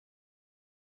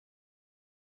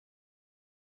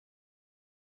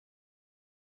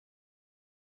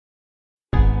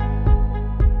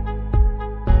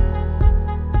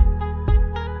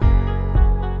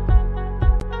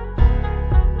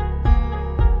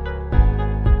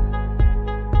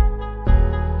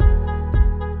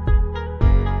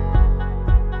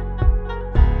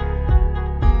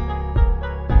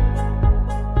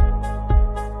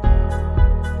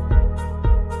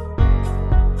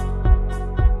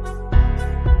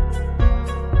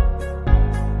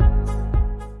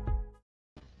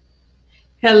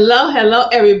Hello,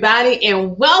 everybody,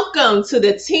 and welcome to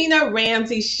the Tina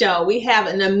Ramsey Show. We have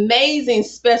an amazing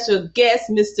special guest,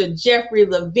 Mr. Jeffrey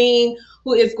Levine,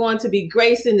 who is going to be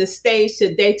gracing the stage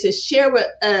today to share with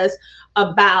us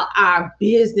about our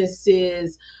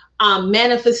businesses,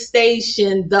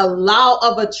 manifestation, the law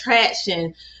of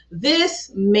attraction.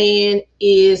 This man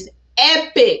is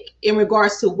epic in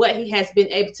regards to what he has been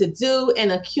able to do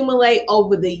and accumulate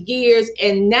over the years,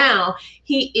 and now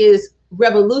he is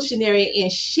revolutionary in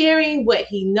sharing what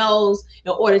he knows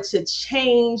in order to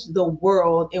change the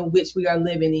world in which we are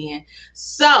living in.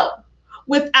 So,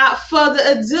 without further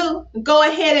ado, go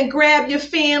ahead and grab your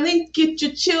family, get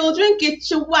your children,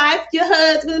 get your wife, your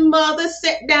husband, mother,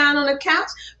 sit down on the couch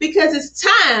because it's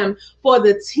time for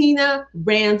the Tina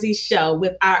Ramsey Show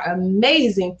with our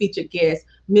amazing featured guest,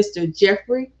 Mr.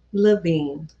 Jeffrey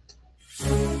Levine.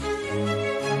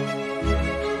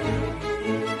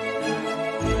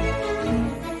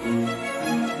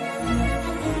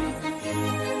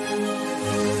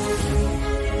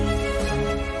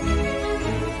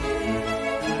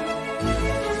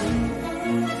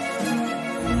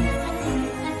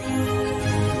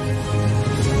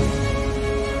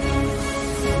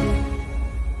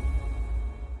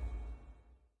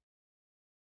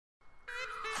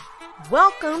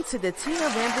 Welcome to the Tina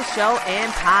Ramsey Show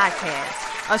and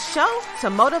Podcast, a show to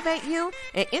motivate you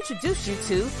and introduce you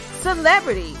to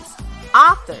celebrities,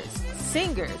 authors,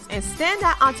 singers, and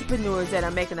standout entrepreneurs that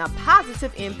are making a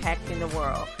positive impact in the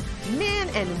world. Men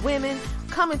and women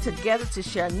coming together to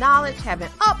share knowledge, having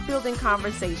upbuilding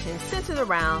conversations centered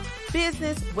around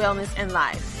business, wellness, and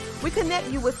life. We connect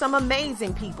you with some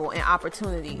amazing people and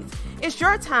opportunities. It's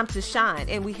your time to shine,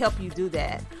 and we help you do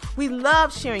that. We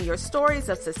love sharing your stories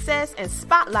of success and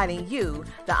spotlighting you,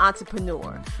 the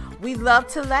entrepreneur. We love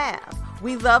to laugh.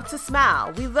 We love to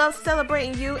smile. We love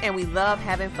celebrating you, and we love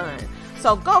having fun.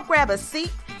 So go grab a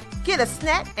seat, get a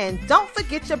snack, and don't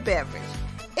forget your beverage.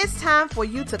 It's time for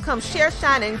you to come share,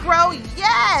 shine, and grow.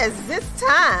 Yes, it's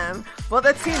time for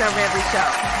the Tina Ramsey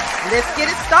Show. Let's get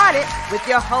it started with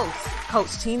your host,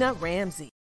 Coach Tina Ramsey.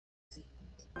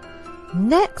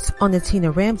 Next on the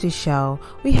Tina Ramsey Show,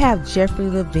 we have Jeffrey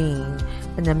Levine,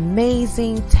 an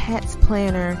amazing tax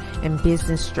planner and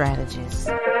business strategist.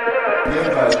 Give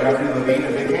Jeffrey Levine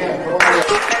a big hand.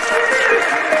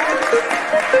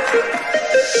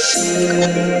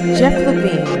 Jeff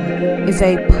Levine is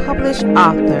a published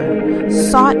author,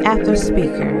 sought-after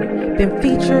speaker, been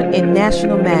featured in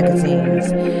national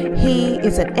magazines. He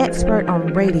is an expert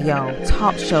on radio,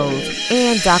 talk shows,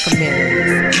 and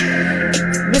documentaries.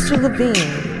 Mr.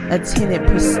 Levine attended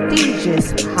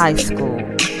prestigious high school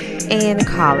and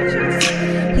colleges.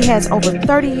 He has over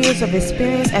 30 years of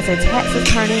experience as a tax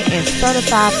attorney and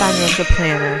certified financial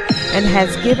planner and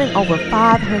has given over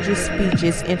 500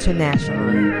 speeches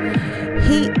internationally.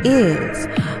 He is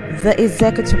the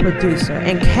executive producer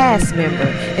and cast member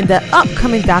in the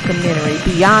upcoming documentary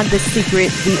Beyond the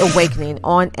Secret, The Awakening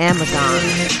on Amazon.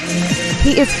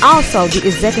 He is also the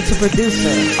executive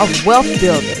producer of Wealth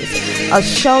Builders, a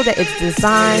show that is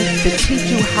designed to teach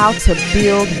you how to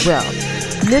build wealth.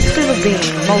 Mr.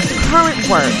 Levine's most current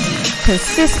work,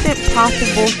 Consistent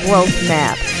Profitable Growth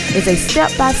Map, is a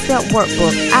step-by-step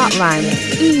workbook outlining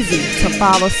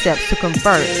easy-to-follow steps to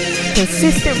convert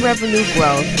consistent revenue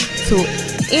growth to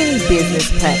any business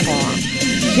platform.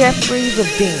 Jeffrey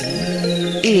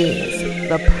Levine is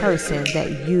the person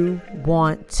that you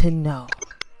want to know.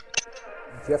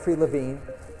 Jeffrey Levine,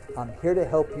 I'm here to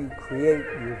help you create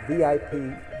your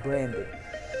VIP branding.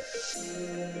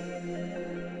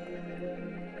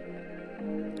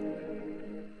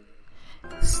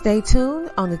 Stay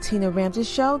tuned on the Tina Ramsey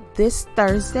Show this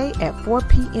Thursday at 4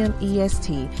 p.m.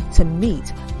 EST to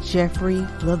meet Jeffrey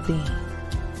Levine.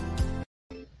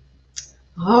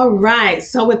 All right,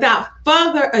 so without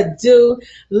further ado,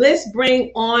 let's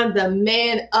bring on the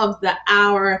man of the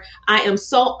hour. I am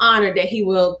so honored that he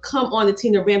will come on the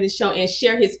Tina Ramsey Show and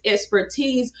share his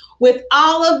expertise with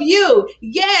all of you.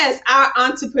 Yes, our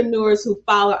entrepreneurs who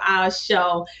follow our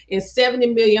show in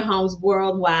 70 million homes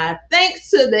worldwide, thanks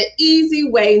to the Easy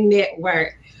Way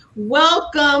Network.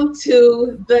 Welcome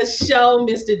to the show,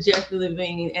 Mr. Jeffrey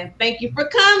Levine, and thank you for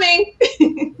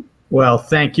coming. Well,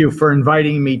 thank you for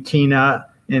inviting me, Tina,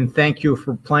 and thank you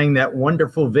for playing that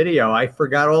wonderful video. I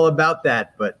forgot all about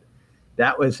that, but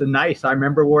that was nice. I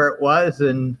remember where it was,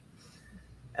 and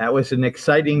that was an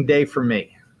exciting day for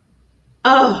me.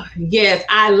 Oh, yes,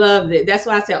 I loved it. That's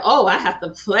why I said, oh, I have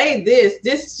to play this.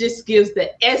 This just gives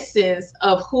the essence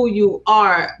of who you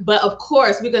are. But of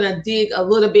course, we're going to dig a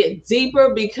little bit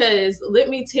deeper because let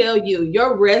me tell you,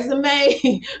 your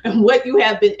resume and what you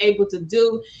have been able to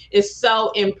do is so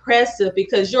impressive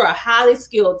because you're a highly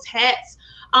skilled tax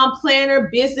planner,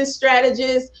 business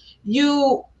strategist.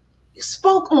 You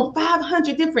spoke on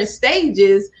 500 different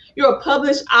stages. You're a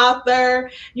published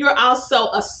author. You're also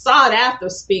a sought after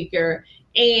speaker.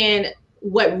 And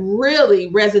what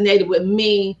really resonated with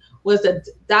me was a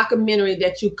documentary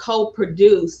that you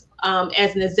co-produced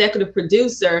as an executive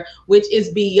producer, which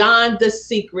is Beyond the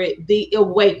Secret, The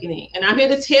Awakening. And I'm here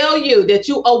to tell you that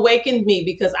you awakened me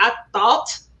because I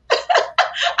thought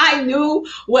I knew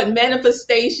what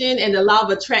manifestation and the law of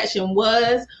attraction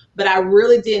was, but I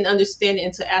really didn't understand it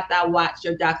until after I watched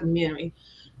your documentary.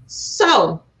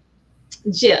 So,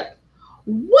 Jeff,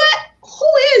 who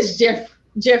is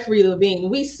Jeffrey Levine?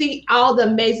 We see all the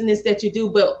amazingness that you do,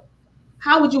 but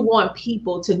how would you want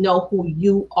people to know who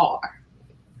you are?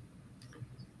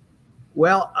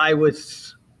 Well, I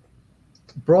was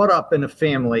brought up in a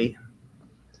family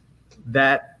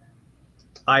that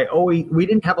we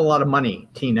didn't have a lot of money,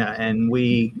 Tina, and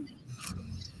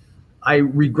I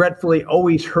regretfully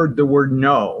always heard the word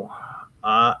no.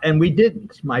 And we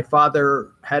didn't. My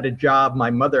father had a job,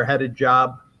 my mother had a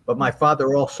job, but my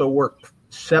father also worked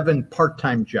 7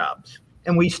 part-time jobs,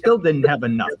 and we still didn't have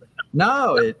enough.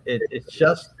 No, it's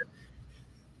just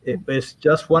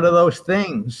one of those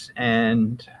things.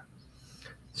 And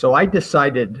so I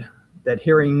decided that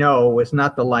hearing no was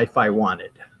not the life I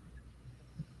wanted.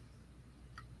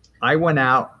 I went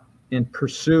out and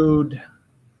pursued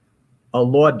a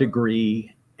law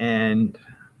degree and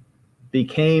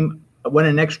went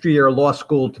an extra year of law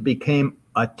school to become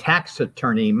a tax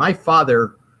attorney. My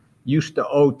father used to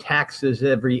owe taxes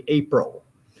every April,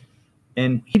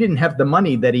 and he didn't have the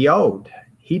money that he owed.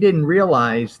 He didn't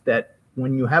realize that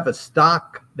when you have a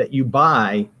stock that you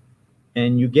buy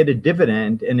and you get a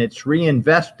dividend and it's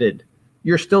reinvested,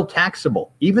 you're still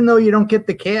taxable, even though you don't get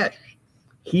the cash.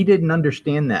 He didn't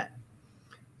understand that.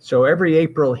 So every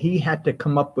April, he had to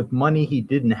come up with money he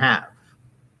didn't have.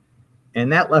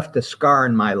 And that left a scar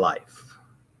in my life.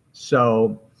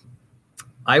 So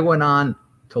I went on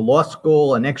to law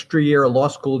school, an extra year of law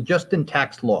school, just in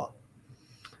tax law.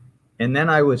 And then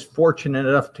I was fortunate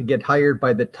enough to get hired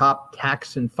by the top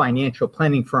tax and financial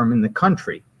planning firm in the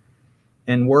country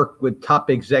and work with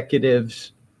top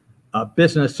executives,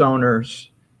 business owners,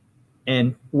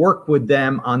 and work with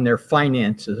them on their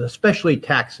finances, especially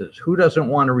taxes. Who doesn't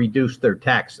want to reduce their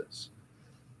taxes?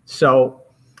 So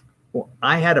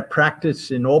I had a practice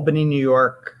in Albany, New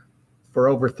York for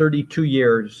over 32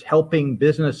 years, helping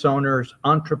business owners,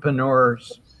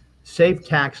 entrepreneurs save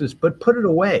taxes, but put it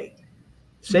away.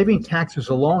 Saving taxes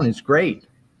alone is great,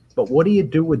 but what do you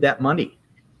do with that money?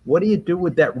 What do you do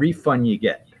with that refund you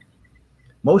get?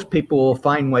 Most people will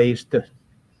find ways to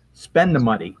spend the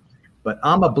money, but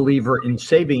I'm a believer in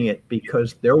saving it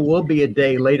because there will be a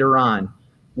day later on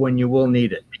when you will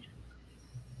need it.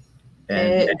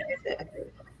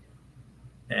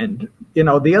 And you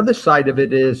know, the other side of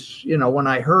it is, you know, when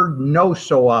I heard no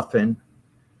so often,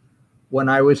 when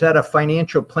I was at a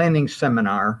financial planning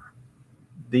seminar,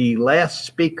 the last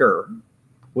speaker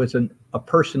was a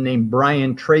person named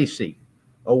Brian Tracy,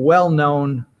 a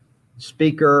well-known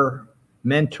speaker,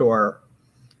 mentor.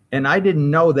 And I didn't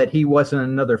know that he wasn't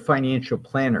another financial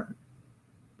planner.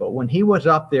 But when he was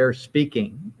up there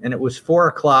speaking, and it was 4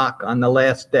 o'clock on the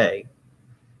last day,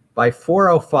 by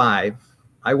 4:05,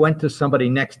 I went to somebody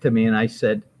next to me and I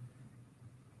said,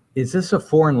 "Is this a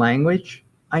foreign language?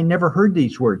 I never heard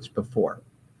these words before."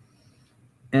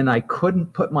 And I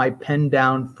couldn't put my pen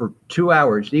down for 2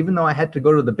 hours. Even though I had to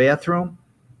go to the bathroom,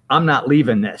 I'm not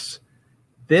leaving this.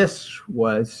 This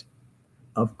was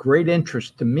of great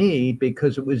interest to me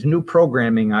because it was new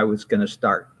programming I was going to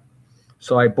start.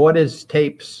 So I bought his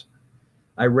tapes,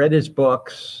 I read his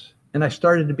books, and I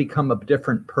started to become a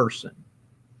different person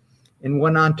and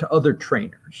went on to other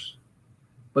trainers.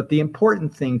 But the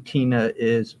important thing, Tina,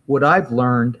 is what I've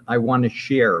learned I want to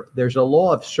share. There's a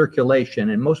law of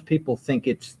circulation, and most people think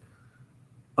it's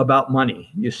about money.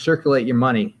 You circulate your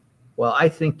money. Well, I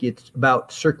think it's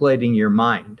about circulating your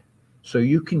mind, so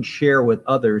you can share with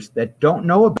others that don't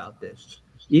know about this.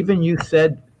 Even you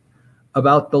said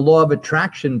about the law of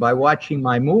attraction by watching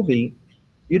my movie,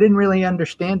 you didn't really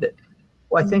understand it.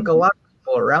 Well, I think a lot of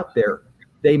people are out there.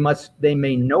 They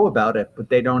may know about it, but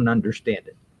they don't understand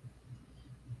it.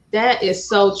 That is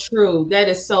so true. That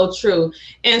is so true.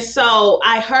 And so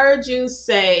I heard you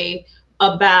say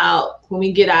about when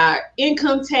we get our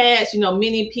income tax.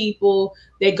 Many people,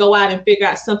 they go out and figure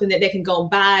out something that they can go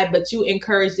buy, but you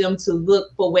encourage them to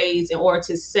look for ways in order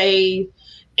to save.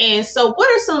 And so what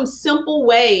are some simple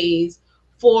ways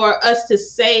for us to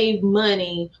save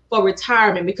money for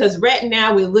retirement? Because right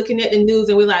now we're looking at the news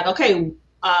and we're like, okay,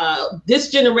 this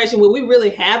generation, will we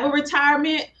really have a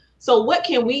retirement? So what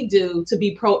can we do to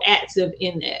be proactive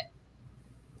in that?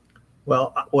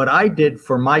 Well, what I did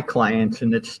for my clients,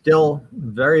 and it's still a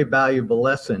very valuable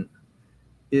lesson,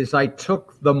 is I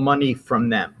took the money from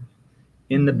them.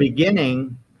 In the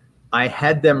beginning, I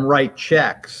had them write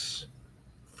checks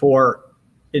for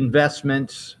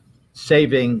investments,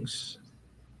 savings,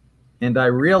 and I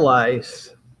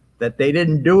realized that they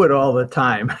didn't do it all the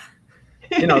time.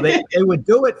 They would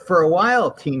do it for a while,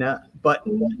 Tina, but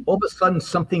all of a sudden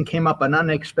something came up, an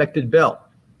unexpected bill.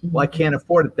 Well, I can't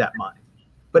afford it that much.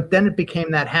 But then it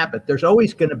became that habit. There's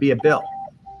always going to be a bill.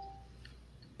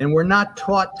 And we're not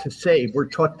taught to save, we're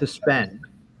taught to spend.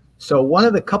 So one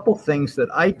of the couple things that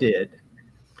I did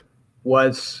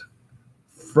was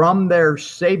from their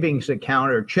savings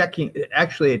account or a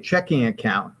checking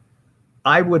account,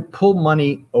 I would pull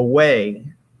money away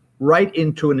right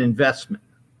into an investment.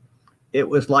 It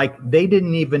was like they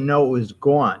didn't even know it was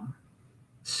gone.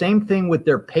 Same thing with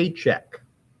their paycheck.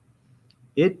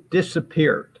 It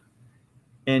disappeared.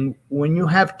 And when you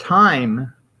have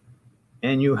time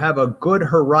and you have a good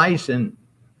horizon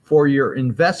for your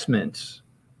investments,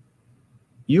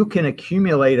 you can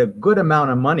accumulate a good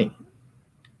amount of money.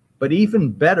 But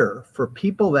even better, for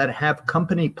people that have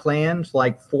company plans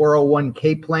like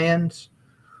 401k plans,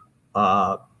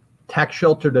 tax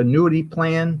sheltered annuity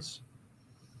plans,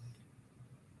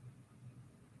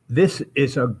 this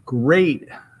is a great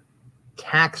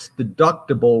tax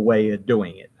deductible way of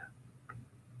doing it.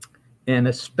 And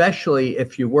especially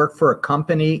if you work for a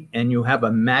company and you have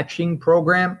a matching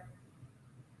program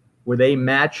where they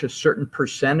match a certain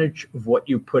percentage of what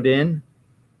you put in,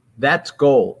 that's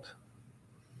gold.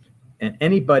 And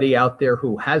anybody out there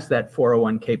who has that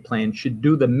 401k plan should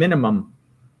do the minimum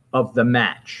of the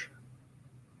match.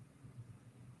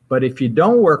 But if you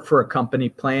don't work for a company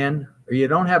plan, or you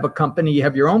don't have a company, you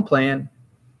have your own plan,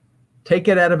 take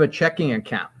it out of a checking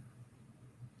account.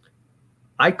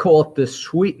 I call it the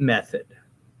sweep method.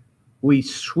 We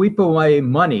sweep away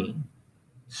money,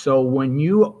 so when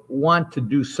you want to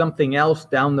do something else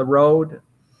down the road,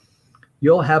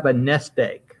 you'll have a nest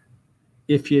egg.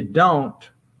 If you don't,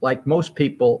 like most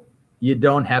people, you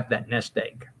don't have that nest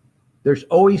egg. There's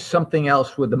always something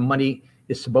else where the money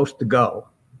is supposed to go.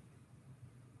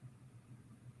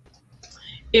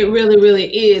 It really,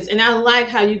 really is. And I like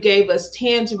how you gave us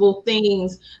tangible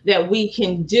things that we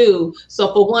can do.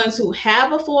 So for ones who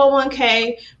have a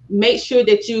 401k, make sure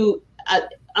that you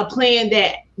a plan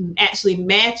that actually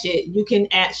match it. You can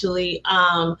actually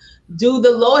do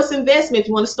the lowest investment if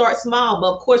you want to start small.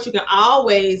 But of course, you can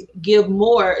always give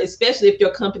more, especially if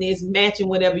your company is matching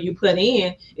whatever you put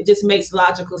in. It just makes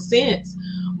logical sense.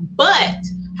 But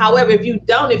however, if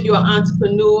you're an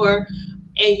entrepreneur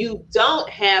and you don't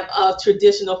have a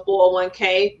traditional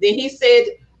 401k, then he said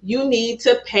you need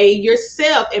to pay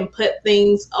yourself and put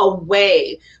things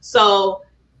away. So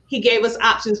he gave us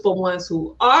options for ones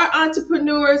who are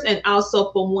entrepreneurs and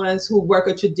also for ones who work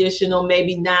a traditional,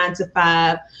 maybe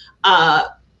 9-to-5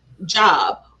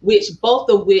 job, both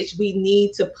of which we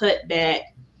need to put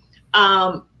back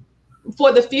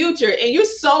for the future. And you're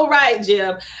so right,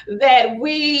 Jim, that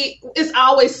it's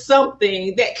always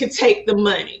something that could take the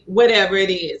money, whatever it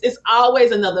is. It's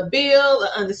always another bill, an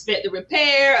unexpected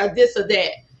repair, or this or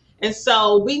that. And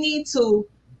so we need to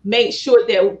make sure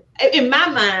that, in my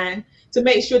mind, to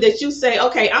make sure that you say,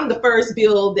 okay, I'm the first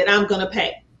bill that I'm going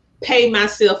to pay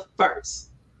myself first.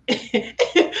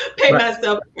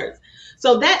 Myself first.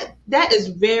 So that is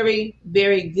very,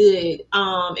 very good.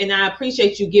 And I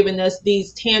appreciate you giving us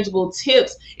these tangible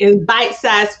tips in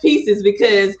bite-sized pieces,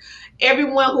 because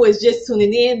everyone who is just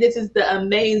tuning in, this is the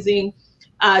amazing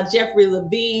Jeffrey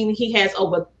Levine. He has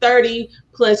over 30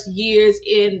 plus years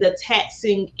in the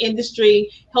taxing industry,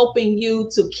 helping you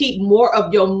to keep more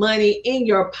of your money in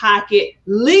your pocket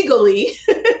legally.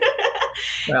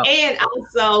 Well, and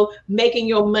also making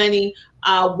your money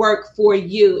work for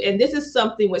you. And this is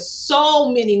something with so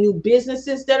many new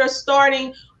businesses that are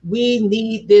starting. We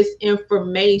need this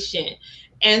information.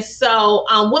 And so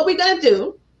what we're going to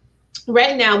do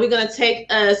right now, we're going to take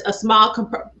us a small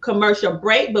commercial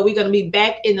break, but we're going to be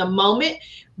back in a moment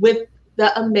with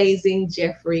the amazing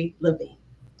Jeffrey Levine.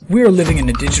 We are living in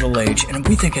a digital age, and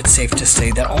we think it's safe to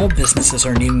say that all businesses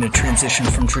are needing to transition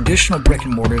from traditional brick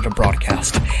and mortar to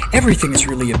broadcast. Everything is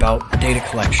really about data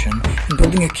collection and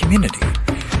building a community.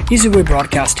 EasyWay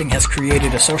Broadcasting has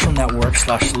created a social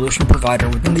network/solution provider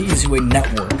within the EasyWay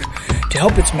network to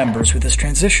help its members with this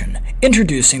transition.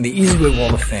 Introducing the EasyWay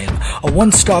Wall of Fame, a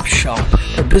one-stop shop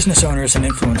for business owners and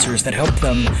influencers that help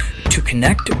them to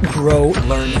connect, grow,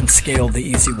 learn, and scale the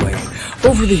easy way.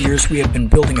 Over the years, we have been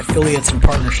building affiliates and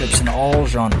partnerships in all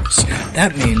genres.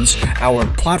 That means our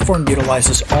platform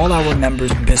utilizes all our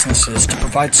members' businesses to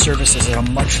provide services at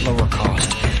a much lower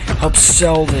cost, help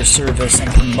sell their service and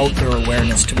promote their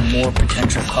awareness to more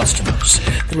potential customers.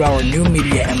 Through our new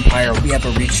media empire, we have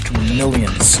a reach to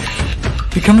millions.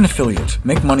 Become an affiliate.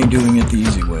 Make money doing it the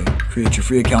easy way. Create your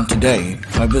free account today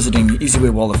by visiting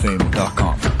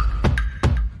easywaywalloffame.com.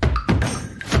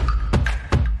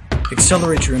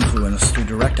 Accelerate your influence through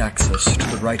direct access to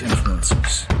the right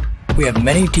influencers. We have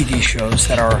many TV shows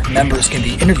that our members can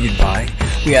be interviewed by.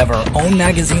 We have our own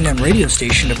magazine and radio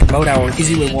station to promote our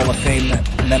EasyWay Wall of Fame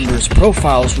members'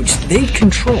 profiles, which they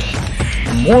control.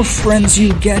 The more friends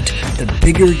you get, the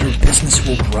bigger your business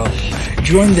will grow.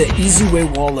 Join the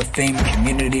EasyWay Wall of Fame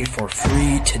community for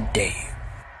free today.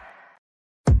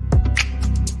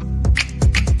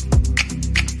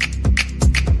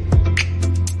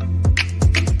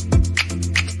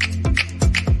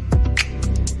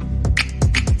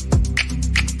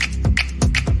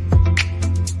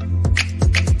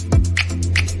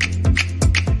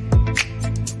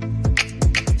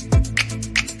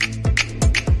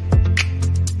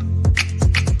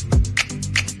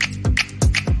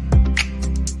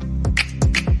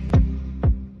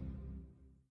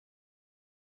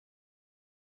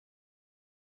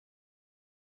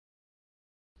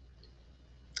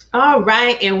 All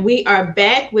right, and we are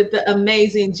back with the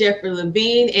amazing Jeffrey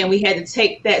Levine, and we had to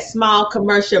take that small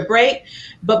commercial break.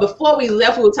 But before we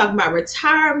left, we were talking about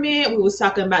retirement. We were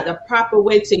talking about the proper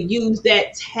way to use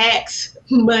that tax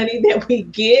money that we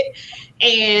get,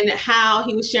 and how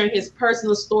he was sharing his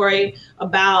personal story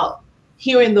about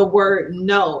hearing the word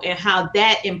no, and how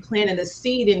that implanted a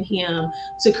seed in him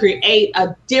to create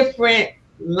a different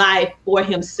life for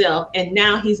himself. And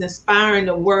now he's inspiring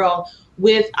the world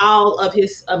with all of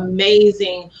his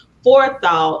amazing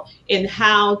forethought in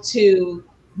how to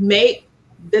make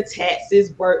the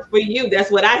taxes work for you. That's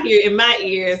what I hear in my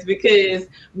ears, because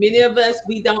many of us,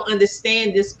 we don't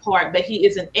understand this part, but he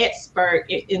is an expert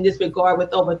in this regard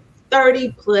with over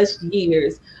 30 plus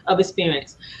years of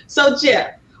experience. So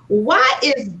Jeff, why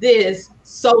is this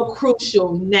so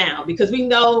crucial now? Because we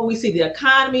know, we see the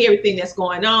economy, everything that's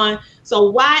going on. So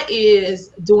why is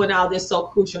doing all this so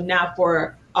crucial now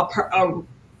for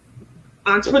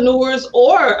entrepreneurs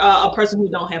or a person who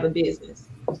don't have a business?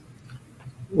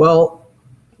 Well,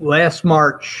 last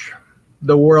March,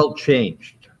 the world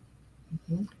changed.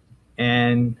 Mm-hmm.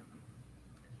 And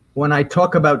when I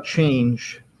talk about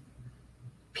change,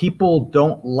 people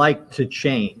don't like to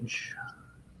change.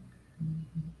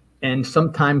 And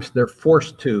sometimes they're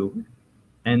forced to,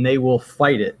 and they will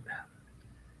fight it.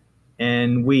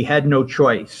 And we had no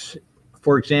choice.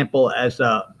 For example, as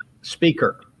a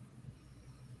speaker,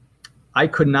 I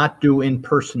could not do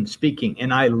in-person speaking,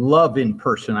 and I love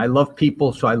in-person. I love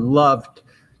people, so I loved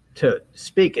to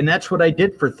speak, and that's what I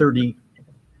did for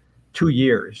 32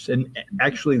 years, and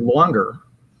actually longer.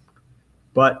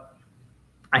 But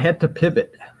I had to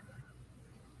pivot.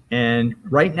 And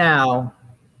right now,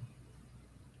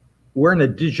 we're in a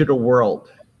digital world,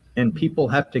 and people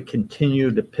have to continue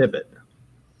to pivot.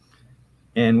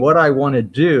 And what I want to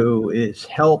do is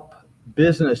help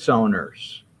business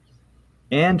owners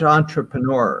and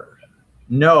entrepreneurs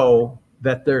know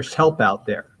that there's help out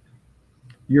there.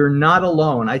 You're not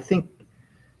alone. I think,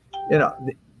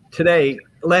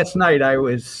 last night I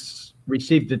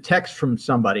received a text from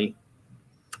somebody,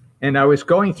 and I was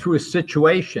going through a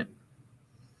situation,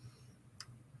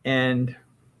 and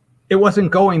it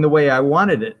wasn't going the way I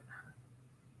wanted it.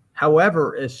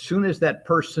 However, as soon as that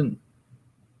person,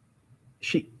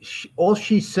 all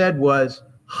she said was,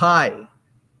 "Hi,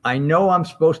 I know I'm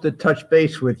supposed to touch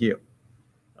base with you."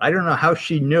 I don't know how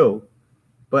she knew,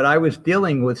 but I was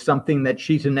dealing with something that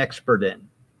she's an expert in.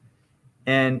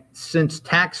 And since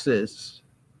taxes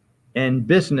and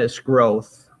business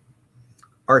growth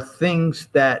are things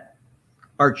that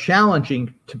are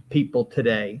challenging to people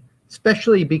today,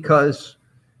 especially because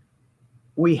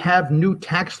we have new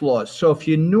tax laws. So if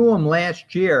you knew them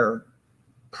last year,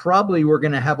 probably we're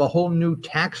going to have a whole new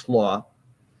tax law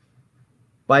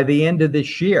by the end of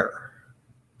this year.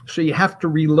 So you have to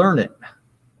relearn it.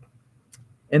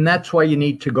 And that's why you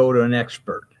need to go to an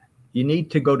expert. You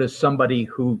need to go to somebody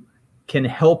who can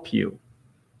help you,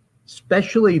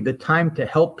 especially the time to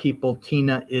help people,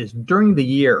 Tina, is during the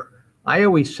year. I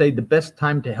always say the best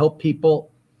time to help people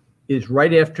is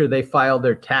right after they file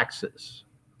their taxes.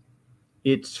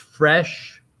 It's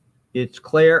fresh, it's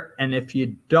clear, and if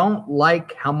you don't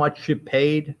like how much you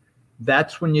paid,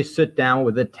 that's when you sit down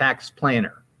with a tax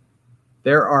planner.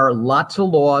 There are lots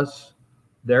of laws,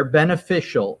 they're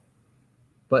beneficial,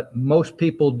 but most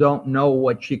people don't know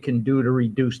what you can do to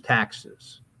reduce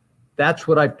taxes. That's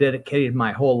what I've dedicated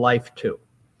my whole life to.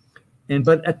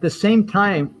 But at the same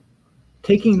time,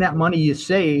 taking that money you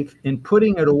save and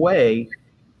putting it away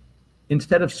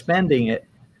instead of spending it,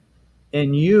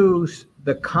 and use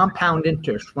the compound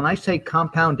interest. When I say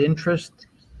compound interest,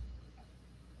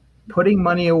 putting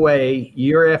money away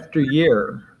year after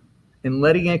year and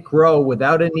letting it grow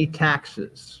without any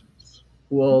taxes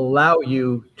will allow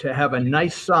you to have a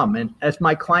nice sum. And as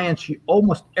my clients,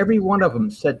 almost every one of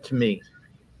them said to me,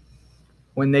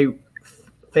 when they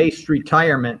faced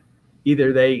retirement,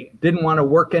 either they didn't want to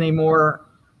work anymore,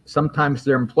 sometimes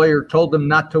their employer told them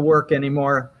not to work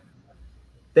anymore,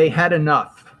 they had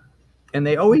enough. And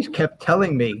they always kept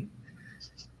telling me,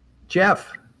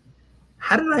 Jeff,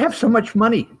 how did I have so much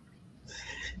money?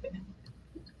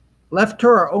 Left to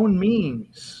our own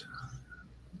means,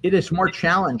 it is more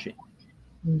challenging.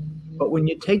 But when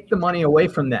you take the money away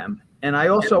from them, and I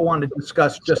also want to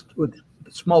discuss just with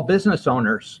small business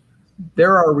owners,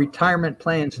 there are retirement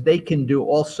plans they can do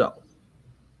also,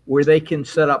 where they can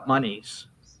set up monies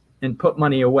and put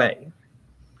money away.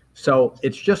 So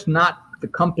it's just not the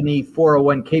company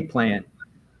 401k plan.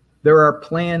 There are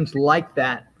plans like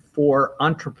that for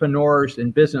entrepreneurs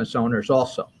and business owners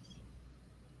also.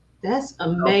 That's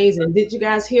amazing. Did you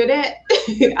guys hear that?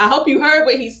 I hope you heard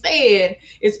what he said.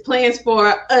 It's plans for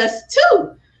us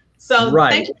too. So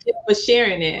Thank you for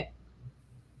sharing that.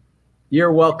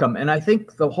 You're welcome. And I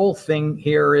think the whole thing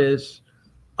here is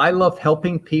I love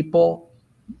helping people.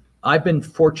 I've been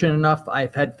fortunate enough.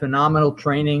 I've had phenomenal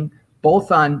training,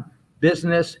 both on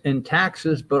business and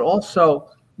taxes, but also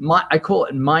I call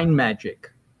it mind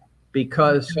magic,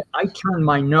 because I turn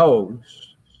my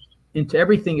nose into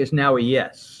everything is now a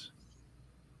yes.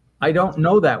 I don't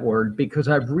know that word because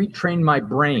I've retrained my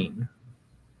brain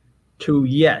to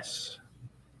yes.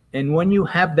 And when you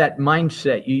have that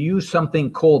mindset, you use something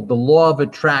called the law of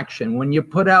attraction. When you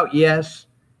put out yes,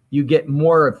 you get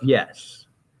more of yes.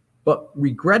 But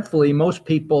regretfully, most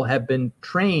people have been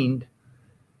trained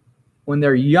when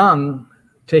they're young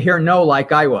to hear no,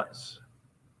 like I was.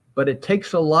 But it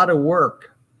takes a lot of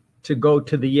work to go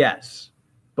to the yes.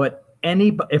 But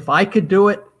if I could do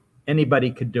it, anybody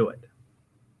could do it.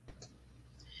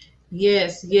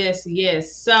 Yes, yes,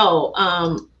 yes. So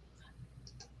I'm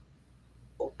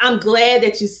glad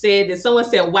that you said that. Someone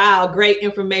said, wow, great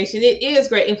information. It is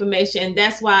great information. And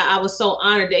that's why I was so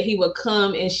honored that he would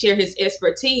come and share his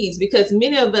expertise, because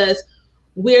many of us,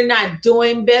 we're not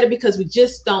doing better because we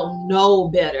just don't know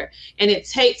better. And it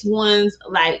takes ones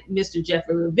like Mr.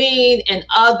 Jeffrey Levine and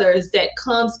others that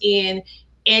comes in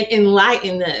and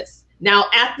enlighten us. Now,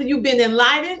 after you've been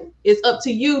enlightened, it's up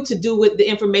to you to do with the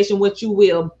information what you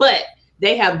will. But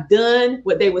they have done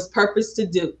what they was purposed to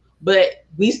do. But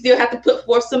we still have to put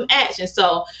forth some action.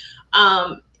 So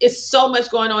it's so much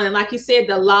going on. And like you said,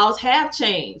 the laws have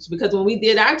changed, because when we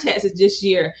did our taxes this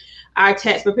year, our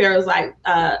tax preparer was like,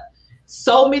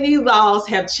 so many laws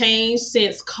have changed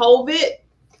since COVID.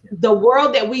 The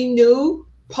world that we knew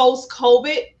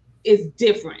post-COVID is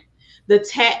different. The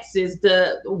taxes,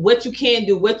 what you can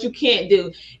do, what you can't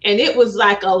do. And it was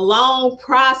like a long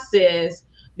process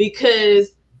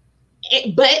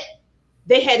but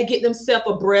they had to get themselves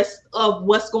abreast of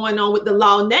what's going on with the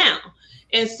law now.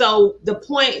 And so the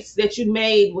points that you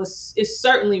made is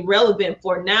certainly relevant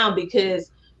for now,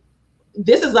 because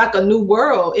this is like a new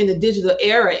world in the digital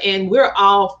era, and we're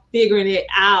all figuring it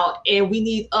out. And we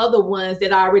need other ones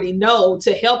that already know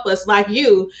to help us, like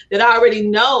you, that already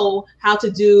know how to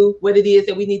do what it is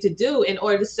that we need to do in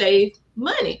order to save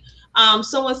money.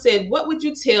 Someone said, what would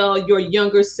you tell your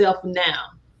younger self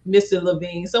now, Mr.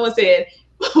 Levine? Someone said,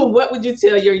 what would you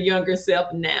tell your younger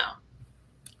self now?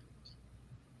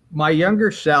 My younger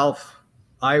self,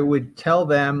 I would tell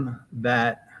them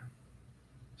that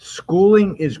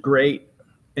schooling is great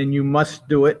and you must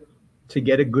do it to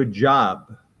get a good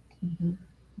job. Mm-hmm.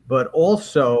 But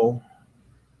also,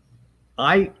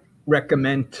 I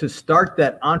recommend to start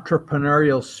that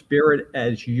entrepreneurial spirit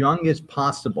as young as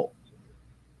possible.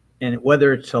 And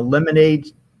whether it's a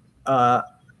lemonade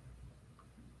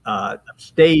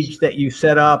stage that you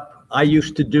set up, I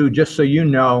used to do, just so you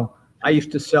know, I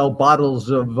used to sell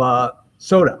bottles of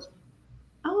soda.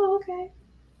 Oh, okay.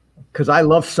 Because I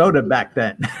loved soda back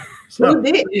then. So, who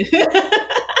didn't?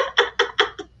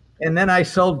 and then I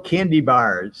sold candy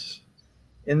bars.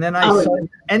 And then I Oh, sold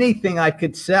anything I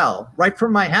could sell right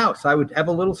from my house. I would have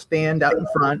a little stand out in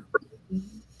front.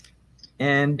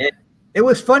 And it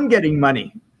was fun getting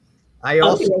money. I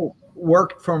also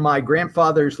worked for my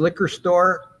grandfather's liquor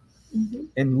store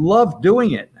and loved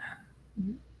doing it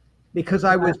because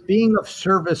I was being of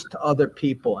service to other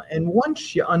people. And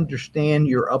once you understand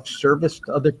you're of service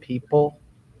to other people,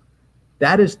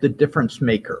 that is the difference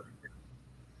maker.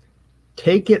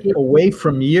 Take it away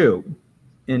from you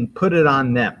and put it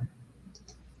on them.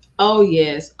 Oh,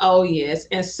 yes. Oh, yes.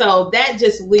 And so that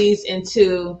just leads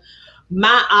into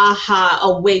my aha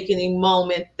awakening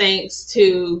moment, thanks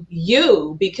to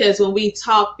you, because when we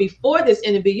talked before this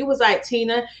interview, you was like,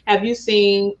 Tina, have you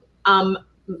seen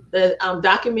the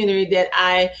documentary that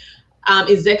I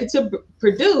executive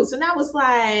produced? And I was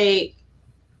like,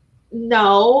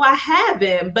 no, I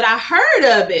haven't, but I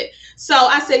heard of it. So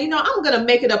I said, I'm going to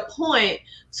make it a point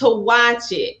to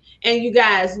watch it. And you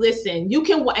guys, listen, you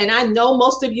can, and I know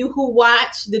most of you who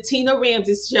watch the Tina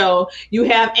Ramsey show, you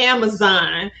have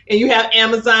Amazon and you have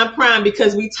Amazon Prime,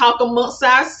 because we talk amongst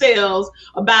ourselves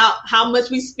about how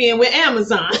much we spend with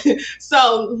Amazon.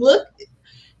 So look,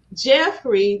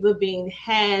 Jeffrey Levine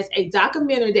has a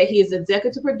documentary that he is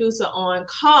executive producer on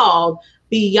called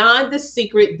Beyond the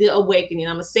Secret, The Awakening.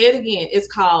 I'm going to say it again. It's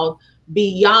called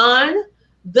Beyond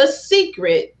the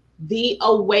Secret, The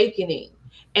Awakening.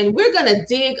 And we're going to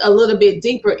dig a little bit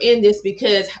deeper in this,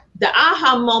 because the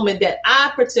aha moment that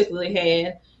I particularly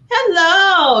had,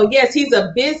 hello, yes, he's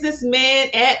a businessman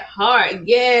at heart.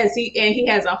 Yes, he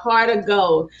has a heart of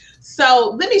gold.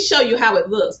 So let me show you how it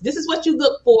looks. This is what you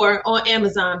look for on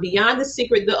Amazon, Beyond the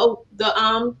Secret,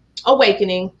 the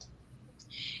Awakening.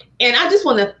 And I just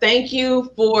want to thank you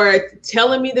for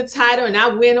telling me the title. And I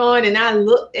went on and I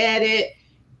looked at it.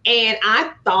 And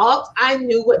I thought I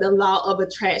knew what the law of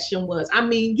attraction was. I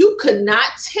mean, you could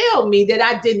not tell me that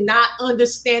I did not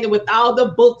understand it with all the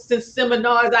books and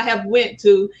seminars I have went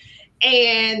to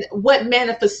and what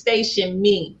manifestation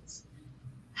means.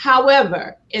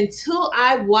 However, until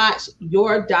I watched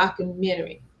your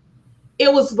documentary,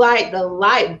 it was like the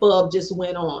light bulb just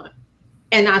went on.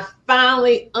 And I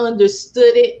finally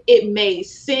understood it. It made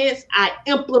sense. I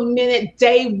implemented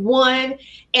day one,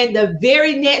 and the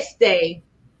very next day,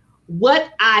 what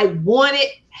I wanted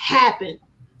happened.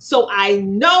 So I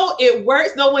know it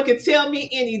works. No one can tell me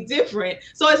any different.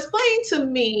 So explain to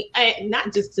me, and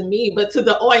not just to me, but to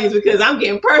the audience, because I'm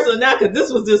getting personal now, because this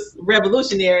was just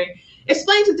revolutionary.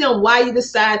 Explain to them why you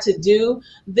decided to do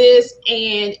this,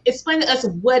 and explain to us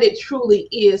what it truly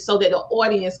is so that the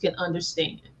audience can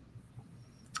understand.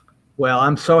 Well,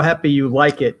 I'm so happy you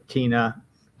like it, Tina,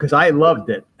 because I loved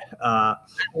it. I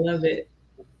love it.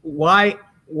 Why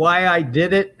I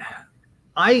did it?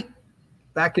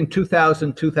 Back in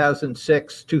 2000,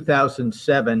 2006,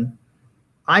 2007,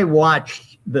 I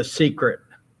watched The Secret.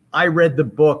 I read the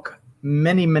book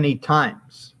many, many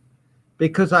times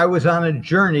because I was on a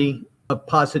journey of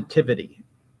positivity.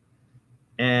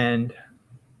 And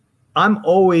I'm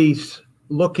always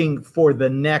looking for the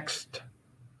next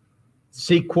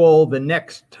sequel, the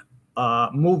next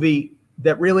movie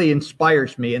that really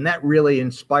inspires me. And that really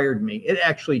inspired me. It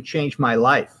actually changed my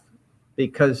life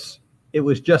because it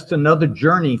was just another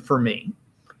journey for me.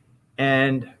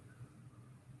 And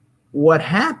what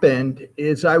happened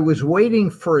is I was waiting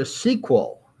for a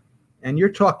sequel, and you're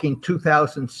talking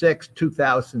 2006,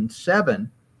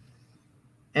 2007.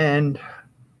 And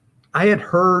I had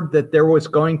heard that there was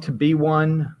going to be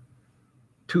one.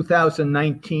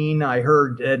 2019, I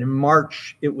heard that in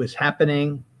March it was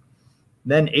happening.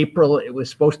 Then April, it was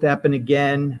supposed to happen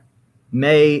again.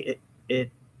 May,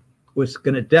 it was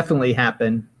going to definitely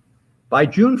happen. By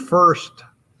June 1st,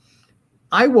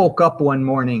 I woke up one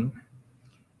morning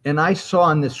and I saw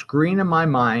on the screen of my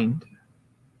mind,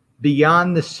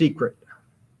 Beyond the Secret.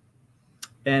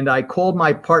 And I called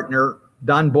my partner,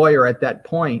 Don Boyer, at that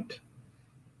point,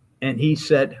 and he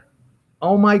said,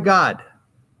 oh my God,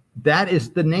 that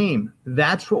is the name.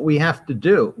 That's what we have to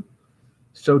do.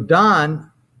 So Don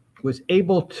was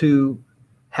able to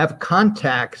have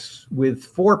contacts with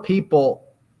 4 people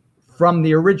from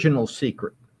the original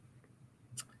Secret.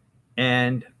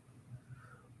 And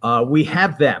we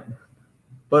have them.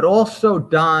 But also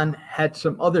Don had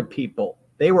some other people.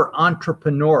 They were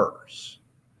entrepreneurs.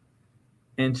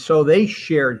 And so they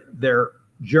shared their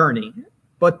journey.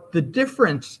 But the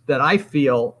difference that I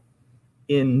feel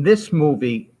in this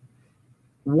movie,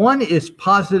 one is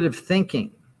positive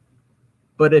thinking.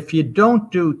 But if you don't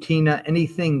do, Tina,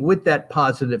 anything with that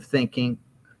positive thinking,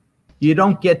 you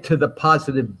don't get to the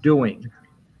positive doing.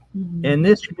 And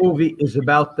this movie is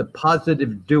about the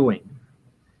positive doing,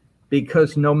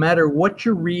 because no matter what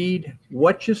you read,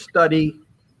 what you study,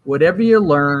 whatever you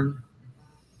learn,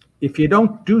 if you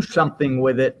don't do something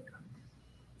with it,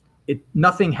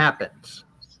 nothing happens.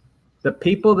 The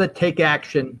people that take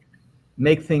action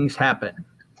make things happen.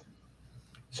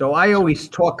 So I always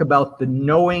talk about the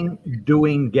knowing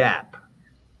doing gap.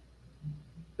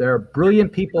 There are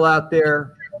brilliant people out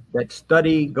there that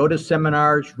study, go to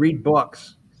seminars, read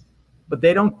books, but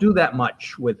they don't do that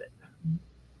much with it.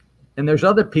 And there's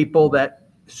other people that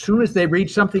as soon as they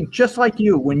read something, just like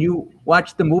you, when you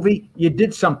watch the movie, you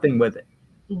did something with it.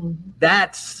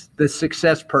 That's the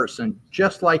success person,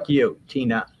 just like you,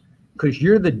 Tina, because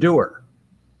you're the doer.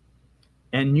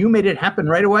 And you made it happen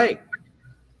right away.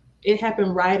 It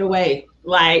happened right away.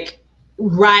 Like,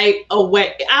 right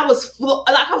away. I was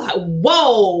like,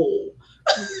 whoa.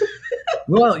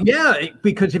 Well, yeah,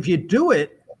 because if you do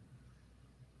it,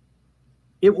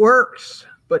 it works.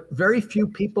 But very few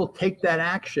people take that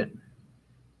action.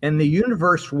 And the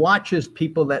universe watches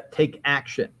people that take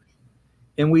action.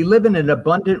 And we live in an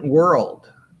abundant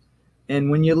world. And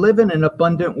when you live in an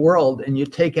abundant world and you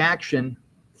take action,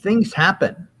 things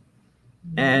happen.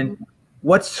 And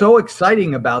what's so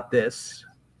exciting about this,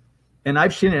 and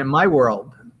I've seen it in my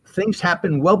world, things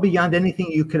happen well beyond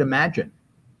anything you could imagine.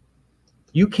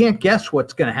 You can't guess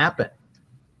what's going to happen,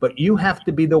 but you have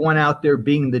to be the one out there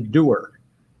being the doer,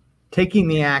 taking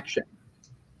the action.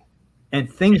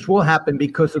 And things will happen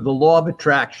because of the law of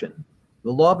attraction.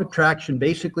 The law of attraction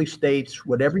basically states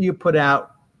whatever you put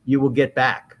out, you will get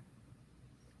back.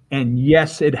 And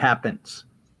yes, it happens.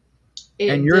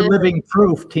 And you're living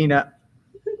proof, Tina.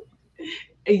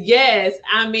 Yes.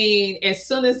 I mean, as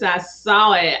soon as I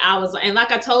saw it, I was, and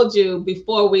like I told you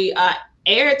before we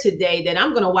aired today, that I'm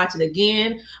going to watch it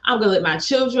again. I'm going to let my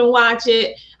children watch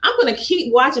it. I'm going to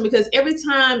keep watching, because every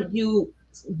time you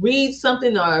read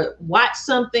something or watch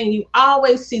something, you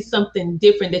always see something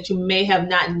different that you may have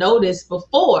not noticed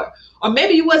before, or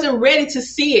maybe you wasn't ready to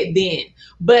see it then.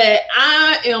 But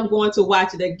I am going to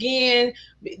watch it again.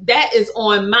 That is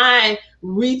on my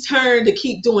return to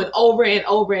keep doing over and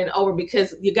over and over,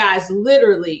 because you guys,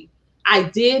 literally, I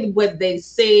did what they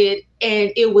said,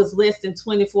 and it was less than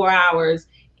 24 hours,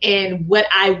 and what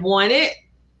I wanted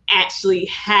actually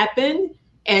happened.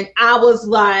 And I was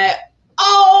like,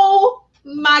 oh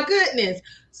my goodness.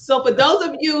 So for those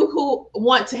of you who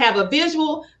want to have a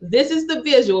visual, this is the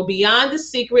visual, Beyond the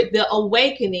Secret, The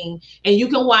Awakening. And you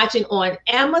can watch it on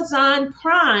Amazon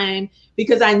Prime,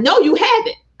 because I know you have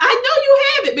it. I know you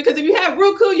have it, because if you have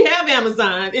Roku, you have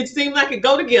Amazon. It seems like it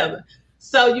go together.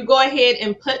 So you go ahead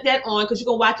and put that on, because you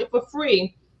can watch it for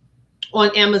free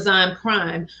on Amazon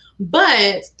Prime.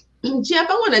 But Jeff,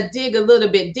 I want to dig a little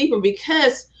bit deeper,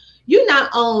 because you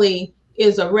not only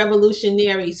is a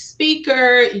revolutionary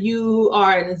speaker, you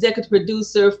are an executive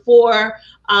producer for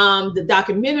the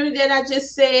documentary that I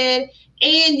just said,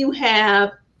 and you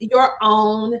have your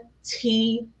own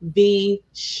TV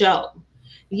show.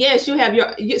 Yes, you have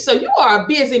so you are a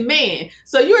busy man.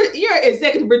 So you're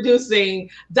executive producing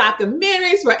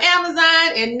documentaries for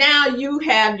Amazon, and now you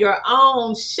have your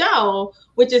own show,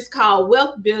 which is called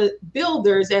Wealth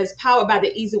Builders, as powered by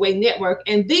the Easy Way Network.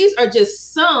 And these are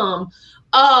just some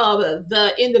of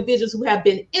the individuals who have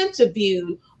been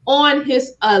interviewed on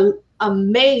his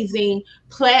amazing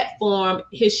platform,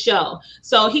 his show.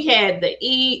 So he had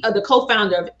the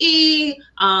co-founder of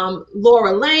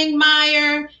Laura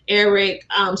Langmeyer, Eric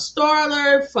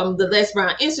Storler from the Les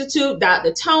Brown Institute,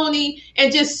 Dr. Tony,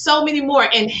 and just so many more.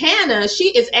 And Hannah, she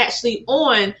is actually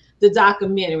on the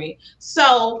documentary.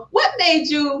 So what made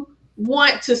you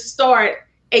want to start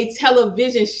a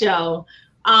television show?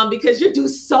 Because you do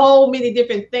so many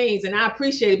different things, and I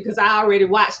appreciate it, because I already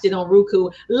watched it on Roku,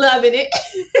 loving it.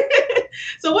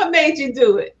 So what made you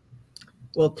do it?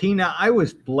 Well, Tina, I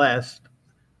was blessed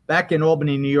back in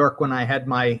Albany, New York, when I had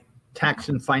my tax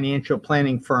and financial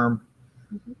planning firm.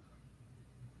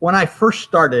 When I first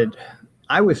started,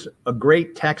 I was a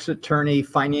great tax attorney,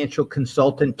 financial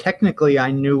consultant. Technically, I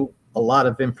knew a lot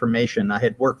of information. I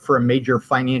had worked for a major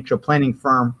financial planning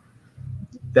firm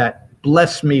that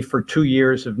blessed me for 2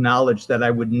 years of knowledge that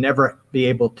I would never be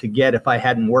able to get if I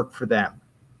hadn't worked for them.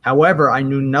 However, I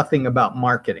knew nothing about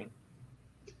marketing.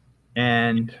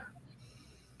 And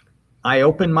I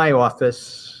opened my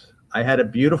office. I had a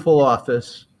beautiful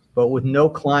office, but with no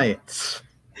clients.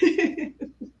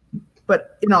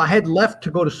 But, I had left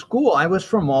to go to school. I was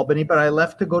from Albany, but I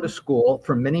left to go to school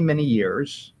for many, many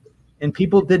years. And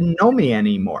people didn't know me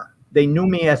anymore. They knew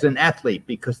me as an athlete,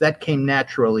 because that came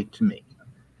naturally to me.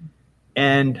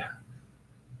 And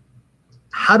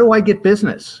how do I get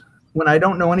business when I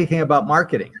don't know anything about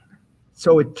marketing?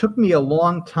 So it took me a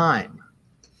long time.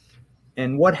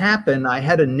 And what happened, I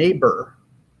had a neighbor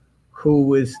who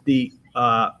was the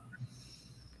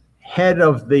head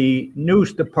of the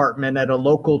news department at a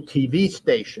local TV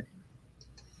station.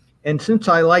 And since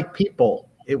I like people,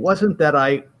 it wasn't that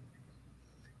I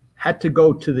had to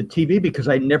go to the TV because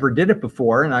I never did it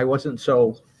before, and I wasn't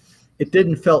it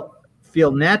didn't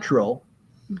feel natural.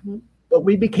 Mm-hmm. But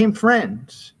we became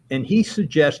friends, and he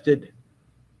suggested,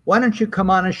 why don't you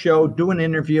come on a show, do an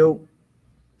interview,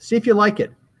 see if you like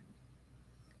it.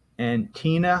 And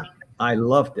Tina, I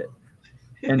loved it.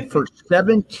 And for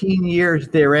 17 years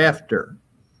thereafter,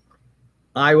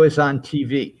 I was on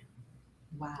TV.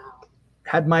 Wow.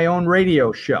 Had my own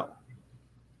radio show.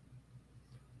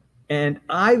 And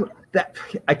I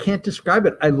can't describe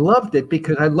it. I loved it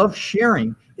because I love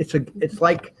sharing. It's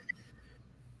like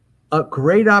a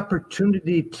great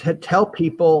opportunity to tell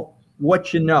people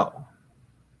what you know.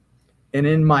 And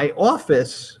in my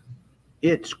office,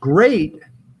 it's great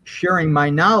sharing my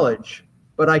knowledge,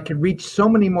 but I could reach so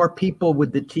many more people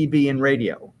with the TV and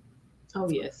radio. Oh,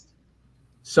 yes.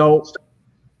 So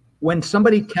when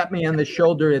somebody tapped me on the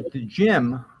shoulder at the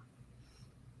gym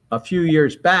a few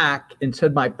years back and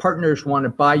said, my partners want to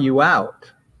buy you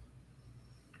out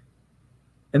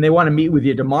and they want to meet with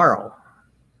you tomorrow,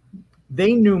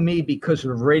 they knew me because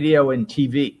of radio and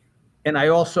TV. And I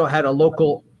also had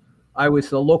I was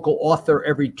the local author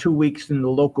every 2 weeks in the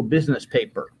local business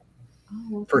paper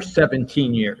for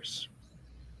 17 years.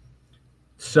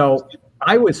 So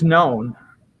I was known.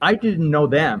 I didn't know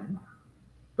them,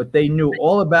 but they knew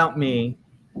all about me,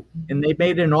 and they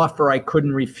made an offer I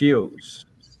couldn't refuse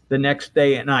the next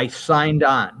day, and I signed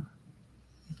on.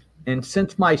 And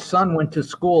since my son went to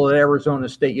school at Arizona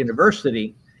State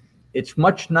University, it's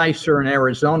much nicer in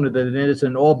Arizona than it is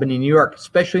in Albany, New York,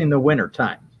 especially in the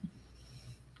wintertime.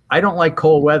 I don't like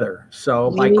cold weather,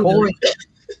 so my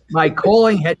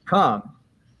calling had come.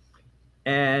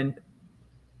 And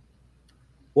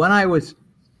when I was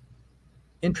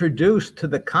introduced to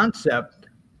the concept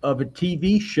of a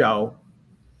TV show,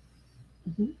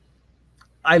 mm-hmm.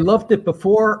 I loved it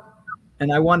before,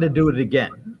 and I wanted to do it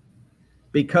again.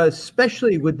 Because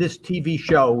especially with this TV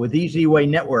show, with Easy Way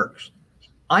Networks,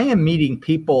 I am meeting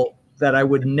people that I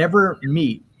would never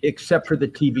meet except for the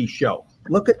TV show.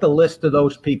 Look at the list of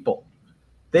those people.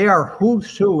 They are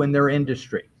who's who in their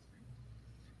industry.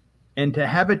 And to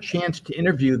have a chance to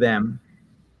interview them,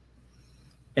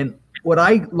 and what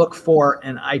I look for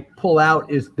and I pull out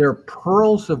is their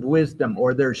pearls of wisdom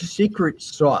or their secret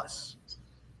sauce.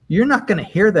 You're not going to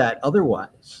hear that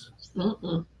otherwise.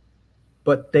 Mm-mm.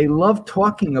 But they love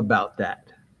talking about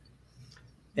that.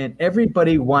 And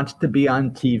everybody wants to be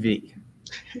on TV.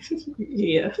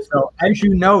 Yeah. So as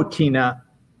you know, Tina,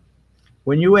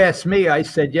 when you asked me, I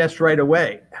said yes right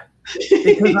away.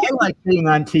 Because I like being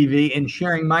on TV and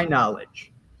sharing my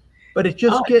knowledge. But it's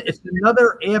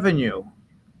another avenue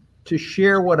to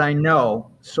share what I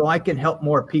know so I can help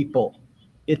more people.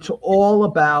 It's all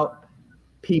about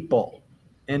people,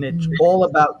 and it's all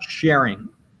about sharing.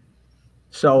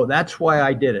 So that's why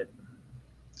I did it.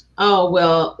 Oh,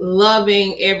 well,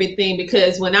 loving everything,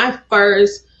 because when I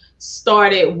first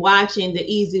started watching the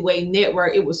Easy Way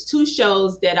Network, it was two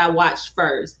shows that I watched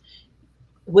first: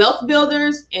 Wealth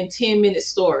Builders and 10-Minute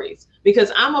Stories,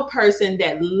 because I'm a person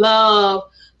that love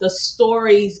the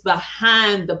stories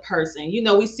behind the person. You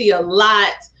know, we see a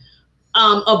lot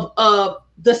of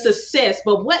the success,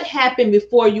 but what happened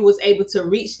before you was able to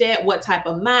reach that, what type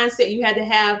of mindset you had to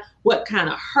have, what kind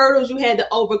of hurdles you had to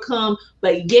overcome,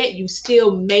 but yet you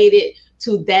still made it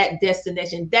to that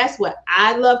destination. That's what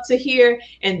I love to hear.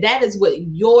 And that is what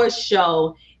your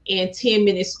show and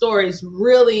 10-Minute Stories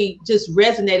really just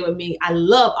resonated with me. I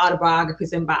love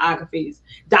autobiographies and biographies,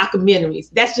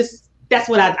 documentaries. That's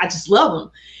what I just love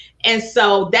them. And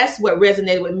so that's what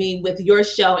resonated with me with your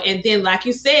show. And then, like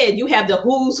you said, you have the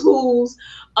who's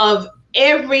of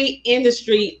every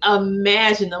industry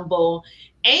imaginable.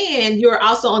 And you're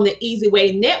also on the Easy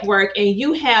Way Network, and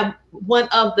you have one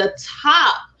of the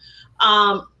top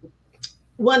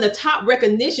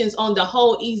recognitions on the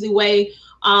whole Easy Way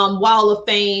Wall of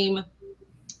Fame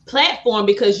platform,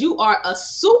 because you are a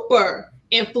super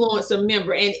influencer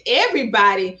member, and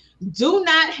everybody do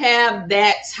not have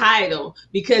that title,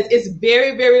 because it's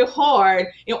very, very hard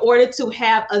in order to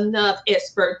have enough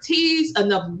expertise,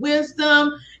 enough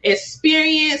wisdom,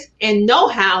 experience, and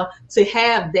know-how to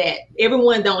have that.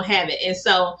 Everyone don't have it. And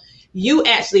so you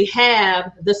actually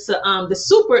have the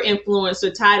super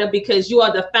influencer title, because you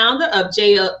are the founder of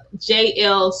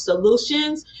JL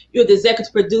Solutions. You're the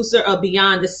executive producer of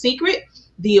Beyond the Secret,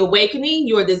 The Awakening.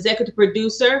 You are the executive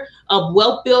producer of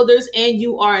Wealth Builders, and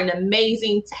you are an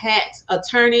amazing tax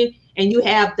attorney, and you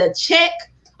have the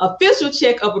official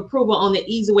check of approval on the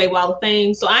Easy Way Wall of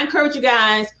Fame. So I encourage you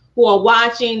guys who are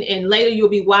watching, and later you'll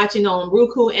be watching on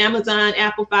Roku, Amazon,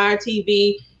 Apple Fire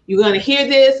TV. You're going to hear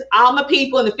this. All my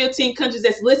people in the 15 countries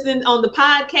that's listening on the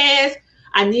podcast,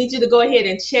 I need you to go ahead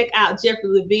and check out Jeffrey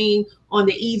Levine on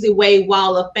the Easy Way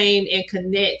Wall of Fame and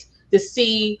connect to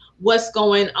see what's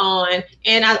going on.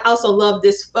 And I also love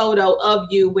this photo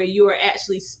of you where you are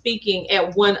actually speaking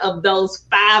at one of those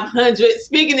 500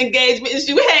 speaking engagements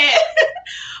you had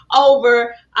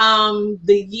over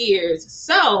the years.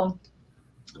 So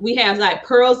we have like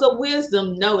pearls of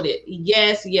wisdom noted.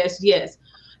 Yes, yes, yes.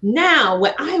 Now,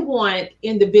 what I want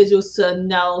individuals to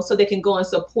know so they can go and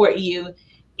support you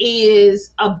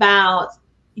is about,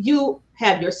 you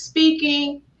have your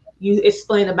speaking, you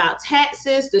explain about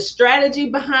taxes, the strategy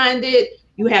behind it,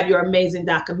 you have your amazing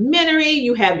documentary,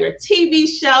 you have your TV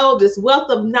show, this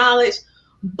wealth of knowledge,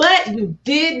 but you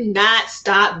did not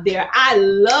stop there. I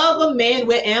love a man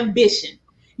with ambition.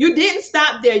 You didn't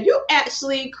stop there. You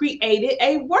actually created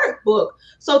a workbook.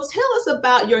 So tell us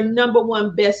about your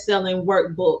 #1 best-selling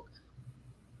workbook.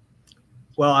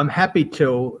 Well, I'm happy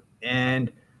to.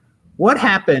 And what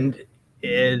happened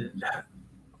is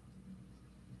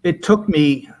it took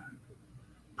me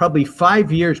probably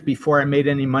 5 years before I made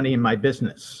any money in my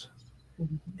business.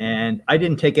 And I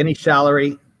didn't take any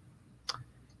salary.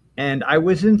 And I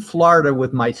was in Florida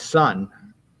with my son.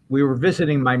 We were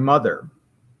visiting my mother.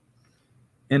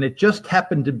 And it just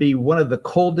happened to be one of the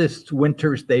coldest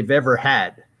winters they've ever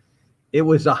had. It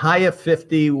was a high of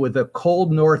 50 with a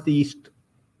cold northeast,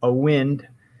 a wind,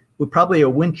 with probably a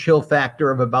wind chill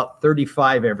factor of about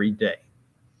 35 every day.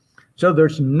 So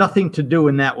there's nothing to do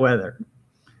in that weather.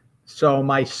 So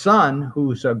my son,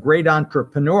 who's a great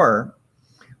entrepreneur,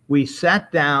 we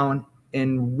sat down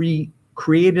and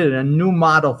created a new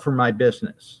model for my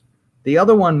business. The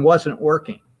other one wasn't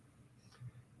working.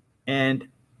 And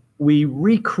we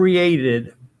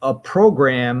recreated a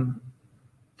program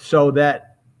so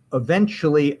that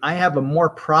eventually I have a more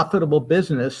profitable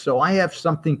business, so I have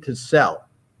something to sell.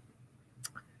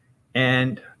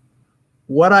 And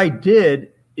what I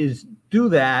did is do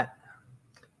that,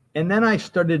 and then I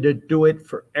started to do it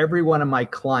for every one of my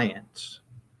clients.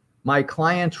 My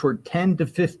clients were 10 to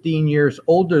 15 years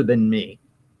older than me,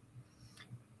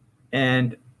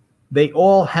 and they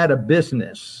all had a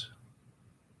business,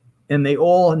 and they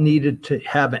all needed to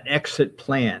have an exit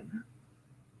plan.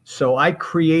 So I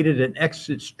created an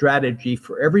exit strategy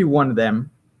for every one of them,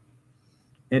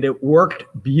 and it worked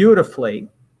beautifully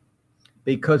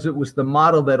because it was the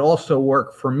model that also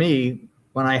worked for me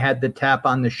when I had the tap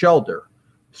on the shoulder.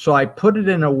 So I put it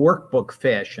in a workbook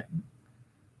fashion.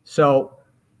 So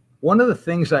one of the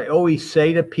things I always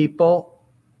say to people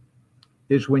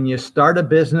is when you start a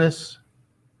business,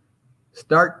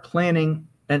 start planning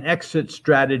an exit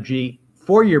strategy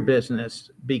for your business,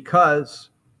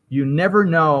 because you never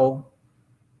know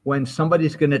when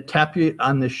somebody's going to tap you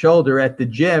on the shoulder at the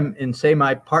gym and say,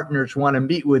 my partners want to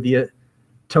meet with you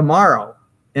tomorrow.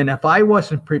 And if I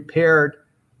wasn't prepared,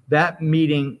 that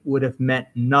meeting would have meant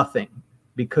nothing,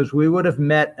 because we would have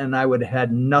met and I would have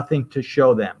had nothing to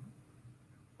show them.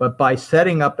 But by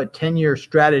setting up a 10-year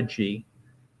strategy,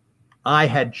 I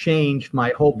had changed my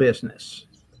whole business.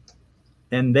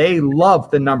 And they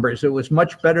loved the numbers. It was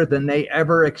much better than they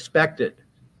ever expected.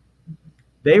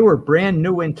 They were brand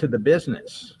new into the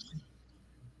business.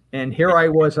 And here I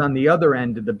was on the other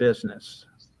end of the business.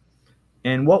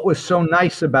 And what was so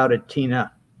nice about it,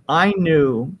 Tina, I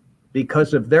knew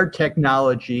because of their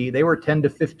technology, they were 10 to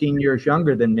 15 years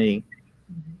younger than me,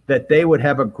 that they would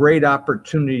have a great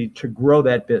opportunity to grow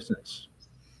that business.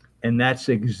 And that's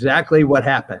exactly what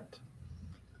happened.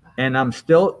 And I'm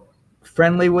still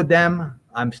friendly with them.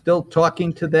 I'm still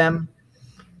talking to them.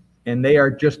 And they are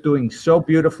just doing so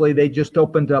beautifully. They just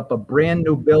opened up a brand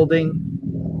new building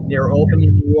near Albany,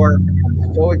 New York.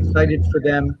 I'm so excited for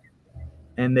them.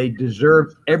 And they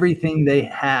deserve everything they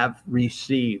have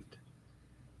received,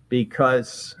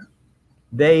 because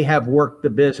they have worked the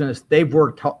business. They've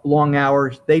worked long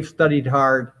hours. They've studied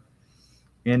hard,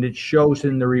 and it shows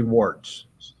in the rewards.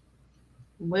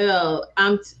 Well,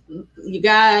 you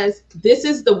guys, this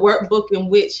is the workbook in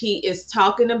which he is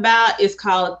talking about. It's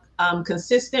called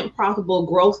Consistent Profitable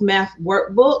Growth Math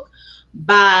Workbook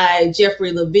by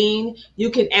Jeffrey Levine.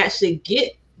 You can actually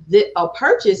get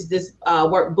purchase this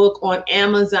workbook on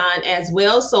Amazon as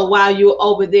well. So while you're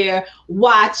over there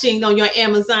watching on your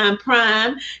Amazon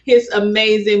Prime his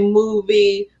amazing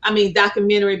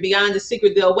documentary Beyond the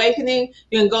Secret, The Awakening,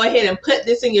 you can go ahead and put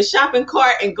this in your shopping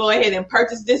cart and go ahead and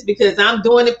purchase this, because I'm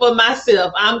doing it for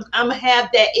myself. I'm gonna have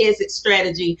that exit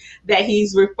strategy that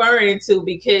he's referring to,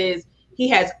 because he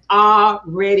has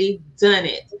already done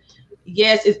it.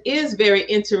 Yes, it is very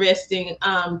interesting,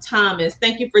 Thomas.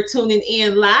 Thank you for tuning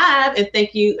in live, and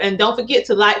thank you. And don't forget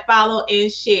to like, follow,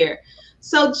 and share.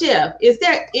 So, Jeff, is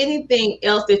there anything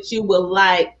else that you would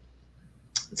like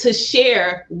to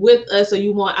share with us, or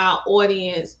you want our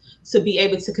audience to be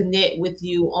able to connect with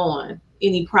you on?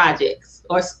 Any projects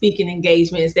or speaking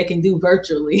engagements they can do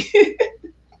virtually?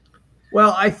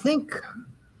 Well, I think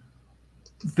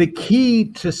the key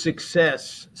to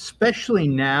success, especially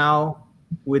now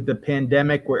with the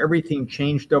pandemic where everything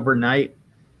changed overnight,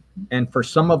 and for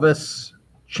some of us,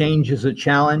 change is a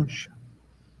challenge,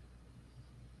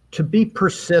 to be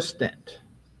persistent.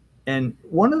 And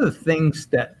one of the things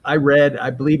that I read, I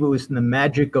believe it was in The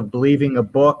Magic of Believing, a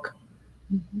book,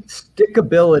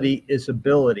 stickability is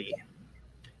ability.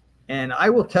 And I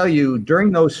will tell you,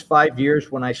 during those 5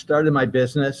 years when I started my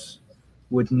business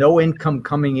with no income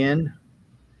coming in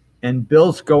and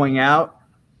bills going out,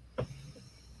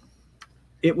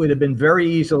 it would have been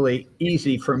very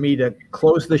easy for me to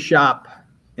close the shop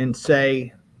and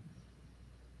say,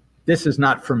 this is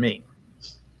not for me.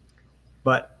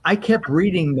 But I kept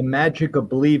reading The Magic of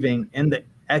Believing, and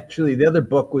actually the other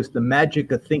book was The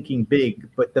Magic of Thinking Big.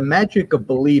 But The Magic of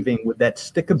Believing, with that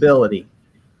stickability,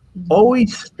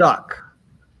 always stuck,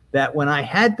 that when I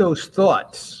had those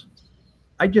thoughts,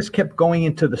 I just kept going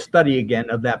into the study again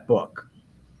of that book.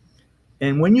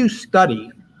 And when you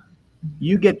study,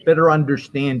 you get better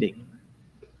understanding.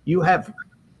 You have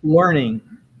learning,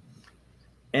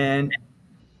 and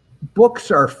books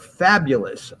are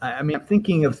fabulous. I mean, I'm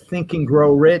thinking of Think and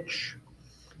Grow Rich.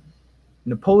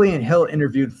 Napoleon Hill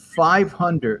interviewed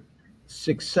 500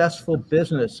 successful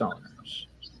business owners.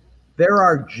 There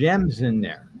are gems in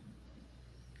there.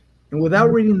 And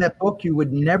without reading that book, you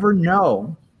would never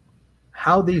know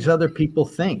how these other people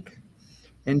think.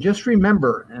 And just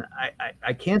remember, and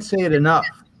I can't say it enough,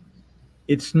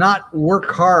 it's not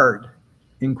work hard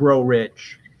and grow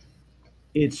rich.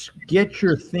 It's get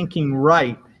your thinking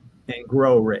right and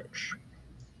grow rich.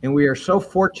 And we are so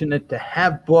fortunate to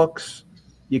have books.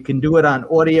 You can do it on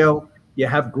audio. You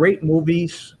have great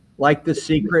movies like The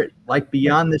Secret, like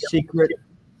Beyond the Secret.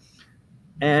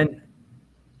 And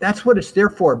that's what it's there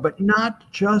for, but not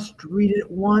just read it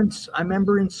once. I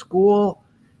remember in school,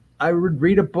 I would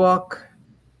read a book.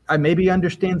 I maybe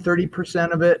understand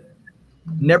 30% of it,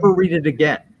 never read it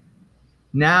again.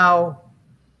 Now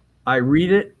I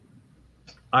read it,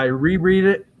 I reread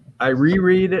it, I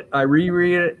reread it, I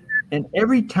reread it. And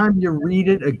every time you read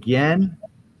it again,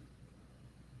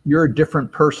 you're a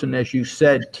different person, as you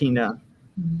said, Tina.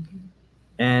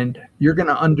 And you're going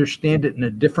to understand it in a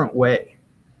different way.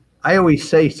 I always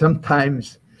say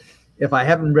sometimes if I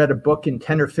haven't read a book in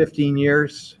 10 or 15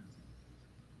 years,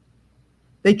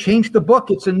 they changed the book.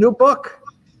 It's a new book.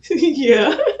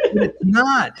 Yeah. It's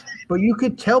not. But you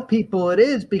could tell people it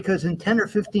is, because in 10 or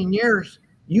 15 years,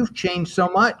 you've changed so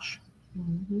much.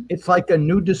 Mm-hmm. It's like a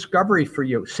new discovery for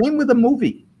you. Same with a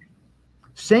movie.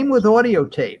 Same with audio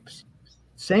tapes.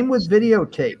 Same with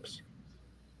videotapes.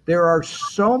 There's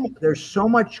so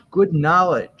much good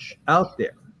knowledge out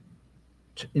there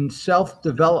in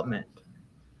self-development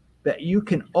that you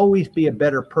can always be a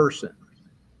better person.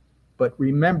 But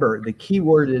remember, the key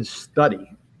word is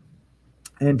study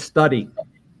and study.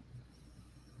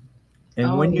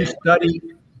 And when you study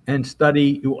and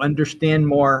study, you understand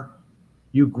more,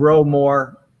 you grow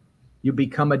more, you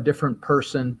become a different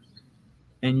person,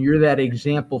 and you're that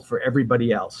example for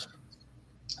everybody else.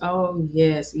 Oh,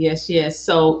 yes, yes, yes.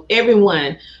 So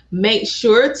everyone, make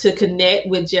sure to connect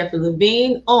with Jeffrey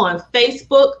Levine on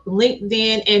Facebook,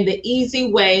 LinkedIn, and the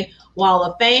Easy Way Wall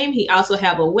of Fame. He also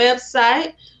have a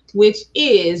website, which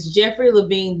is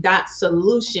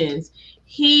jeffreylevine.solutions.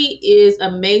 He is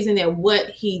amazing at what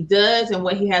he does and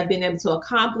what he has been able to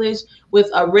accomplish with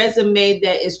a resume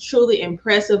that is truly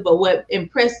impressive. But what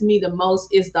impressed me the most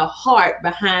is the heart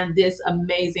behind this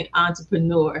amazing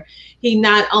entrepreneur. He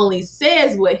not only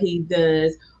says what he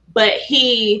does, but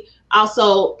he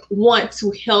also wants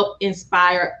to help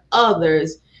inspire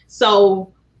others.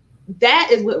 So that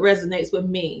is what resonates with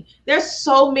me. There's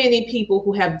so many people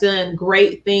who have done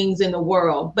great things in the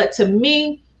world, but to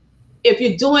me, if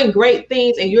you're doing great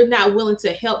things and you're not willing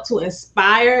to help to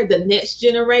inspire the next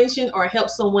generation or help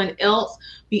someone else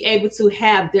be able to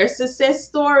have their success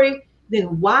story,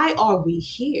 then why are we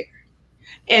here?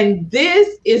 And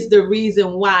this is the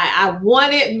reason why I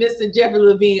wanted Mr. Jeffrey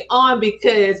Levine on,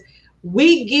 because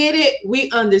we get it,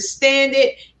 we understand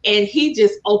it, and he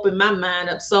just opened my mind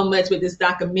up so much with this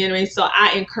documentary. So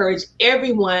I encourage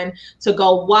everyone to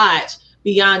go watch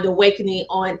Beyond Awakening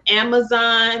on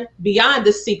Amazon, Beyond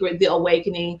the Secret, The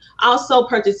Awakening. Also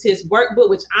purchase his workbook,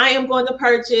 which I am going to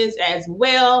purchase as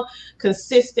well,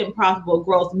 Consistent Profitable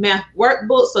Growth Math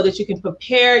Workbook, so that you can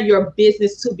prepare your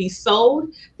business to be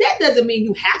sold. That doesn't mean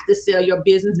you have to sell your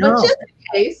business, but just in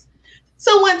case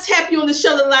someone tap you on the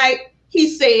shoulder like he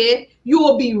said, you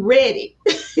will be ready,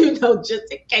 just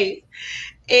in case.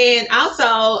 And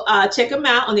also check him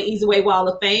out on the Easy Way Wall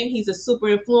of Fame. He's a super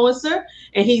influencer,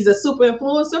 and he's a super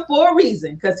influencer for a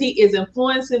reason, because he is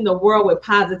influencing the world with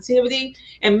positivity.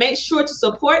 And make sure to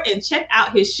support and check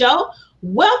out his show,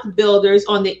 Wealth Builders,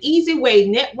 on the Easy Way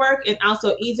Network and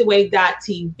also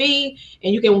easyway.tv.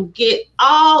 And you can get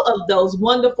all of those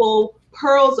wonderful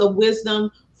pearls of wisdom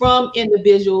from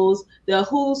individuals, the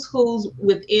who's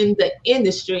within the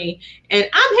industry. And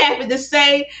I'm happy to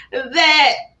say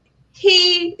that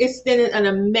he extended an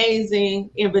amazing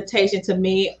invitation to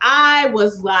me. I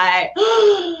was like,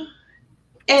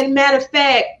 and matter of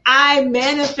fact, I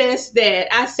manifest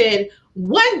that. I said,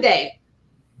 one day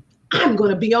I'm going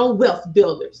to be on Wealth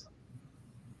Builders.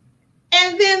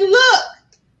 And then look,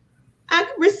 I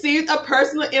received a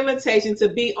personal invitation to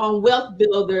be on Wealth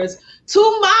Builders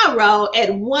tomorrow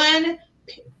at 1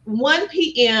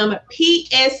 p.m.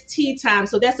 PST time.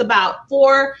 So that's about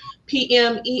 4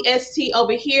 p.m. EST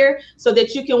over here, so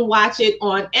that you can watch it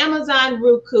on Amazon,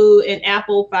 Roku, and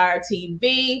Apple Fire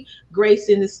TV,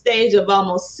 gracing the stage of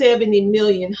almost 70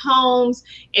 million homes.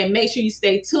 And make sure you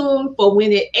stay tuned for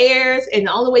when it airs. And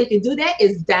the only way you can do that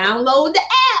is download the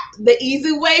app, the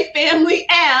Easy Way Family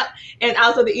app, and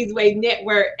also the Easy Way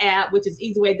Network app, which is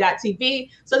easyway.tv,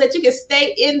 so that you can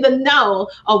stay in the know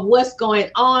of what's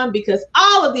going on, because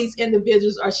all of these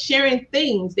individuals are sharing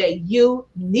things that you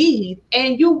need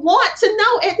and you want to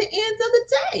know at the end of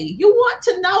the day. You want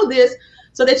to know this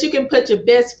so that you can put your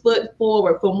best foot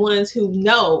forward from ones who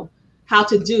know how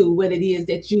to do what it is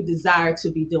that you desire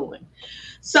to be doing.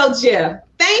 So Jeff,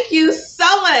 thank you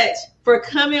so much for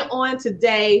coming on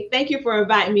today. Thank you for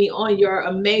inviting me on your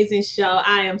amazing show.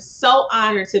 I am so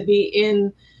honored to be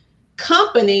in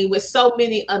company with so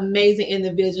many amazing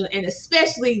individuals, and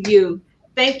especially you.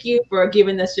 Thank you for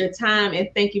giving us your time, and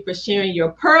thank you for sharing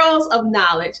your pearls of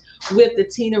knowledge with the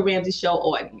Tina Ramsey Show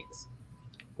audience.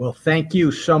 Well, thank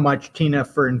you so much, Tina,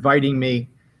 for inviting me.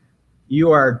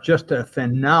 You are just a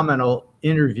phenomenal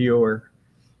interviewer,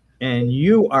 and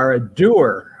you are a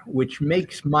doer, which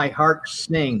makes my heart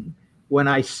sing. When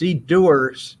I see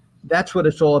doers, that's what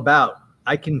it's all about.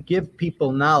 I can give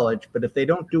people knowledge, but if they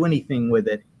don't do anything with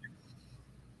it,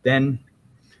 then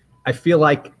I feel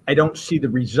like I don't see the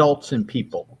results in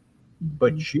people.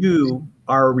 But you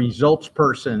are a results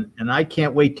person, and I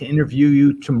can't wait to interview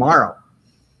you tomorrow.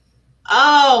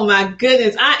 Oh my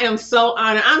goodness, I am so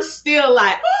honored. I'm still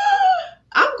like,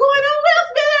 I'm going on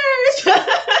Wealth Builders.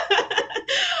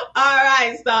 All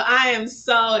right, so I am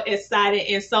so excited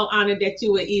and so honored that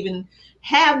you would even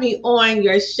have me on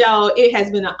your show. It has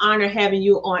been an honor having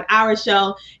you on our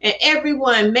show. And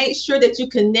everyone, make sure that you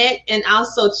connect and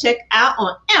also check out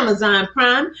on Amazon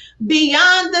Prime,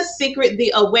 Beyond the Secret,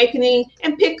 The Awakening,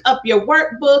 and pick up your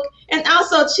workbook. And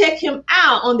also check him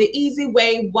out on the Easy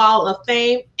Way Wall of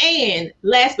Fame. And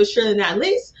last but surely not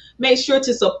least, make sure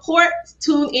to support,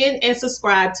 tune in, and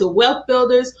subscribe to Wealth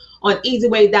Builders on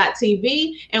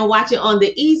easyway.tv, and watch it on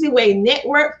the Easy Way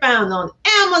Network, found on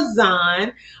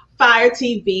Amazon, Fire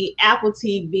TV, Apple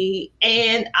TV,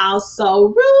 and also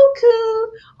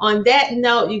Roku. On that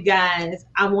note, you guys,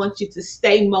 I want you to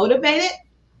stay motivated.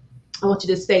 I want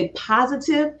you to stay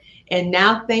positive. And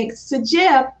now, thanks to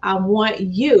Jeff, I want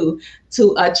you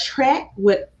to attract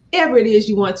whatever it is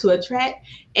you want to attract,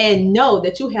 and know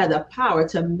that you have the power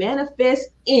to manifest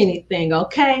anything,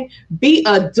 okay? Be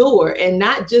a doer and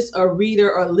not just a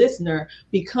reader or listener.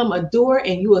 Become a doer,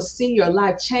 and you will see your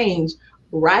life change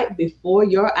right before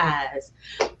your eyes.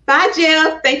 Bye,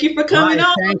 Jeff. Thank you for coming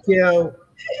on. Thank you.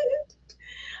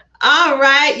 All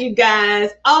right, you guys.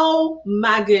 Oh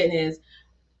my goodness.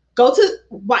 Go to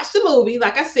watch the movie,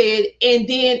 like I said, and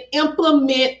then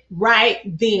implement right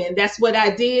then. That's what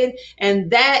I did. And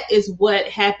that is what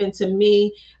happened to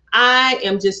me. I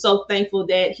am just so thankful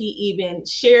that he even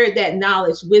shared that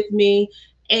knowledge with me.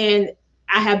 And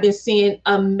I have been seeing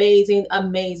amazing,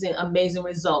 amazing, amazing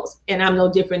results, and I'm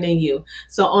no different than you.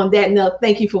 So on that note,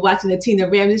 thank you for watching the Tina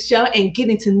Ramsey Show and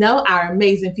getting to know our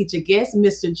amazing featured guest,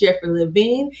 Mr. Jeffrey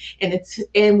Levine,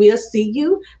 and we'll see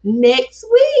you next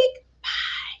week. Bye.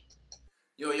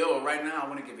 Yo, right now I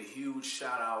want to give a huge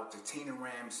shout out to Tina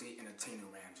Ramsey and the Tina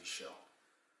Ramsey Show.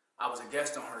 I was a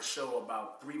guest on her show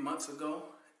about 3 months ago,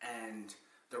 and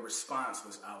the response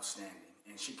was outstanding.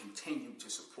 And she continued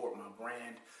to support my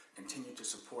brand, continued to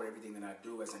support everything that I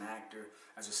do as an actor,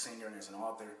 as a singer, and as an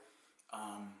author.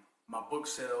 My book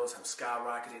sales have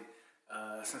skyrocketed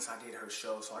since I did her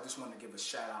show, so I just wanted to give a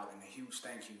shout out and a huge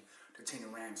thank you to Tina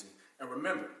Ramsey. And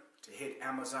remember to hit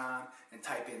Amazon and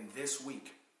type in "this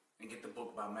week" and get the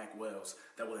book by Mac Wells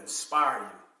that will inspire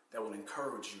you, that will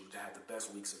encourage you to have the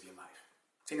best weeks of your life.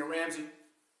 Tina Ramsey,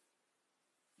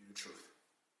 you're the truth.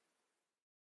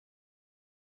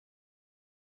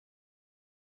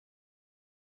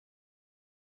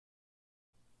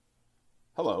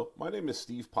 Hello, my name is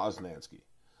Steve Poznansky.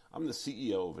 I'm the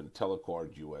CEO of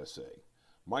IntelliCard USA.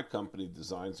 My company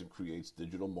designs and creates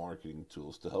digital marketing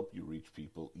tools to help you reach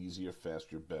people easier,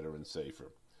 faster, better, and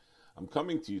safer. I'm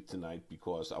coming to you tonight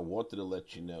because I wanted to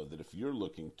let you know that if you're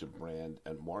looking to brand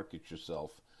and market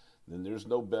yourself, then there's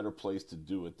no better place to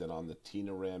do it than on the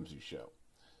Tina Ramsey Show.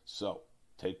 So,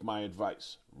 take my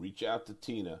advice. Reach out to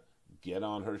Tina, get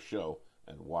on her show,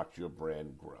 and watch your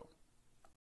brand grow.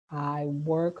 I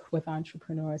work with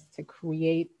entrepreneurs to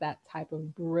create that type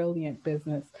of brilliant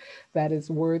business that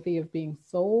is worthy of being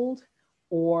sold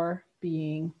or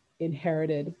being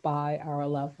inherited by our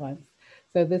loved ones.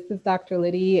 So this is Dr.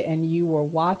 Liddy, and you were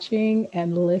watching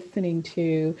and listening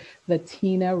to the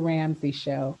Tina Ramsey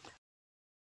Show.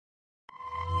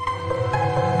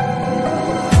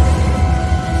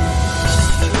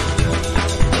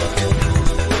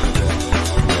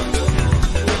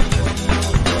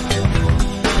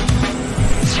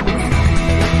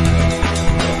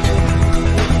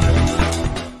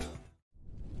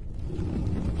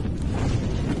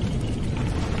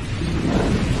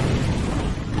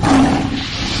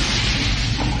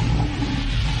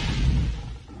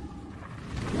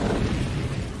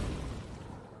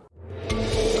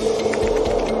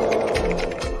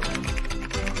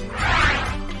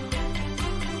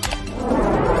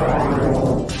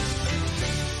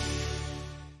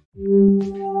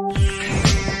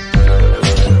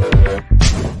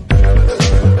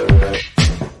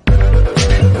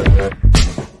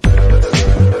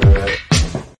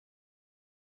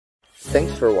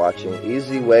 Thanks for watching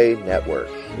Easy Way Network,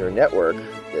 your network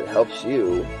that helps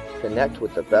you connect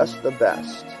with the best.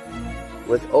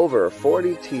 With over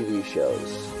 40 TV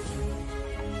shows,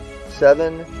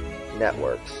 7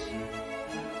 networks,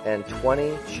 and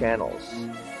 20 channels.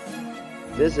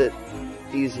 Visit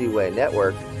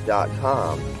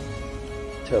EasyWayNetwork.com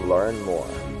to learn more.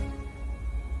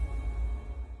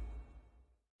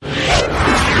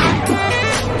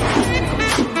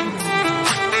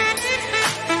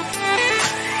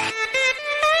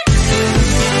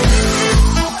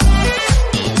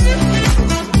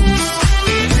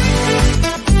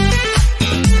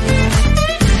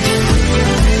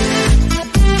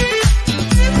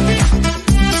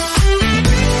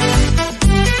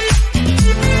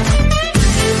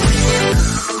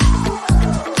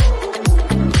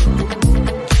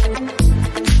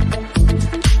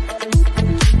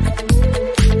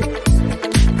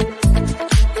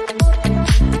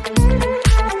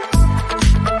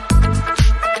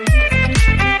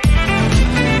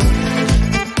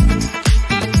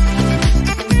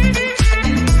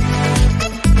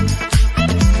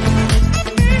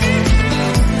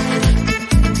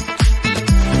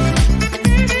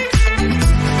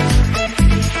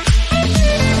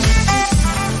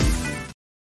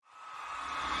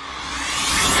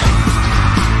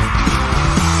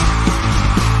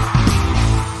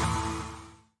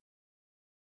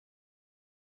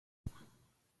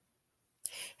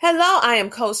 Hello, I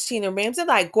am Coach Tina Ramsey.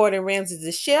 Like Gordon Ramsay,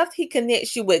 the chef, he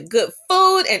connects you with good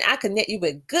food, and I connect you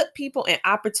with good people and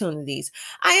opportunities.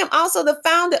 I am also the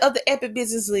founder of the Epic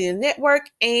Business Leader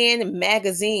Network and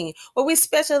magazine, where we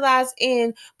specialize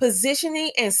in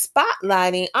positioning and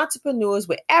spotlighting entrepreneurs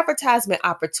with advertisement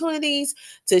opportunities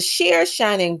to share,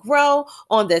 shine, and grow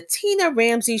on the Tina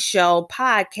Ramsey Show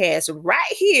podcast right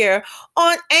here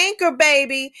on Anchor,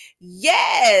 baby.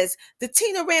 Yes, the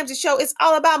Tina Ramsey Show is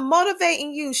all about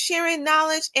motivating you, sharing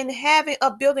knowledge, and having a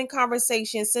building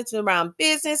conversation centered around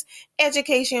business,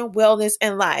 education, wellness,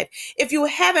 and life. If you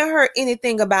haven't heard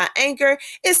anything about Anchor,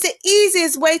 it's the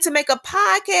easiest way to make a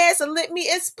podcast. And let me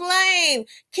explain.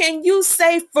 Can you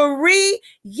say free?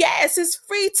 Yes, it's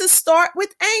free to start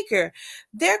with Anchor.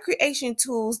 They're creation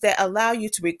tools that allow you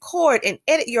to record and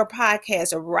edit your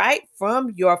podcast right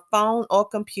from your phone or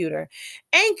computer.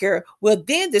 Anchor will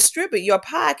then distribute your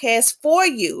podcast for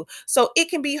you so it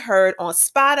can be heard on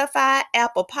Spotify,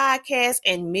 Apple Podcasts,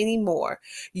 and many more.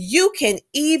 You can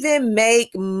even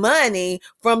make money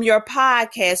from your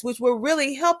podcast, which will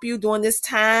really help you during this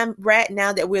time right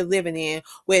now that we're living in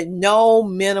with no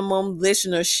minimum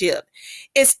listenership.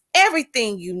 It's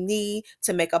everything you need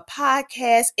to make a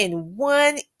podcast in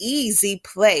one easy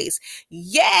place.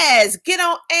 Yes, get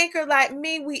on Anchor like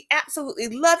me. We absolutely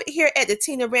love it here at the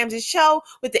Tina Ramsey Show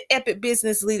with the Epic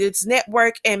Business Leaders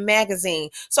Network and magazine.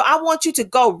 So I want you to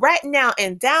go right now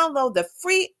and download the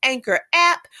free Anchor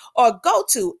app or go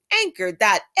to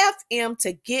anchor.fm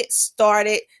to get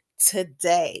started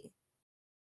today.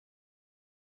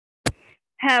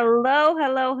 Hello.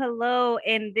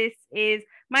 And this is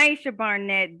Maisha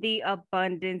Barnett, the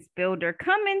Abundance Builder,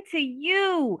 coming to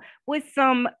you with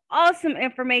some awesome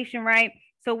information, right?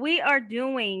 So we are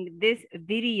doing this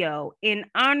video in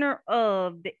honor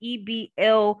of the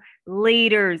EBL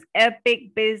leaders,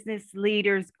 Epic Business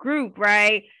Leaders group,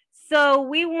 right? So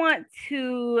we want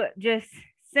to just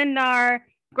send our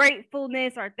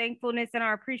gratefulness, our thankfulness, and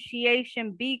our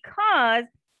appreciation because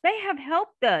they have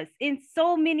helped us in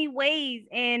so many ways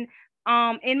in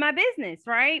my business,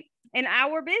 right? In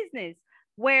our business.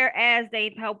 Whereas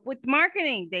they've helped with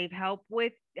marketing, they've helped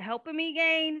with helping me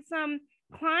gain some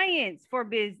clients for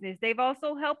business. They've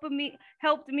also helped me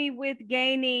with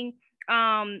gaining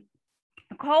co-authors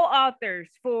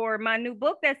for my new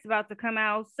book that's about to come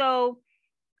out. So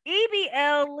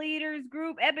EBL Leaders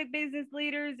Group, Epic Business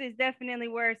Leaders, is definitely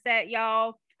where it's at,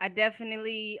 y'all. I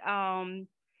definitely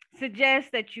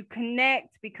suggest that you connect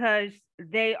because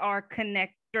they are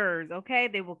connectors, okay?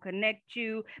 They will connect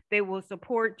you, they will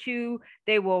support you,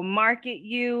 they will market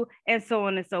you, and so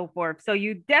on and so forth. So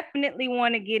you definitely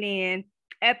want to get in.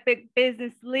 Epic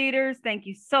Business Leaders, thank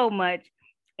you so much.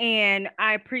 And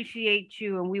I appreciate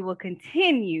you, and we will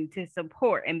continue to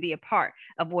support and be a part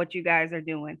of what you guys are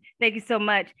doing. Thank you so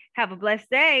much. Have a blessed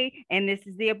day. And this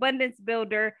is the Abundance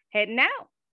Builder heading out.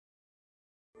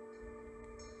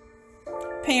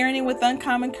 Parenting with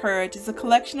Uncommon Courage is a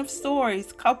collection of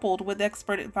stories coupled with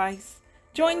expert advice.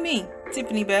 Join me,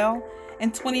 Tiffany Bell,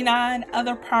 and 29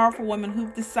 other powerful women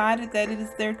who've decided that it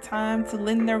is their time to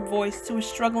lend their voice to a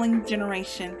struggling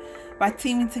generation by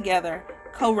teaming together,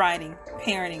 co-writing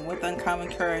Parenting with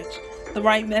Uncommon Courage. The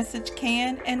right message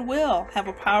can and will have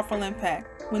a powerful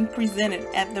impact when presented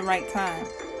at the right time.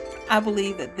 I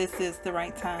believe that this is the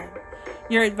right time.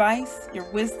 Your advice, your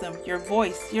wisdom, your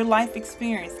voice, your life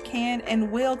experience can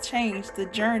and will change the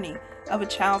journey of a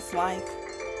child's life.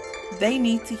 They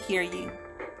need to hear you.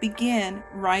 Begin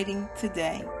writing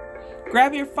today.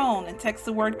 Grab your phone and text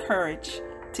the word courage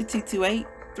to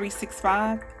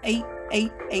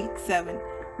 228-365-8887.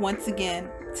 Once again,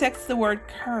 text the word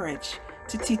courage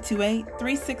to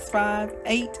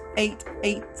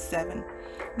 228-365-8887.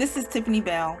 This is Tiffany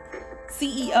Bell,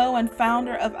 CEO and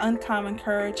founder of Uncommon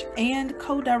Courage and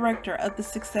co-director of the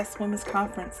Success Women's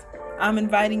Conference. I'm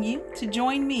inviting you to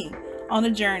join me on a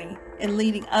journey in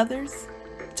leading others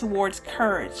towards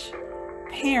courage,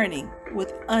 parenting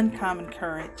with uncommon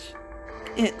courage.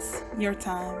 It's your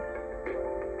time.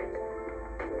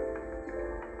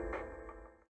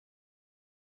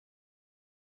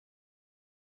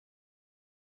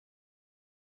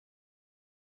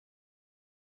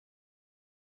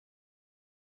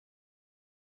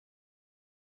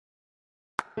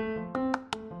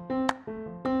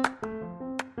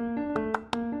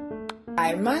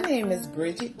 Hi, my name is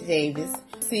Bridget Davis,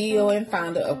 CEO and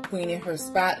founder of Queen in Her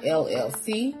Spot,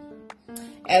 LLC.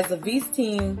 As a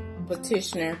V-Team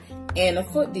petitioner and a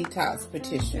foot detox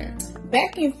petitioner.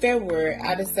 Back in February,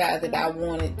 I decided I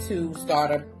wanted to start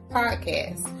a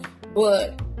podcast,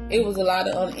 but it was a lot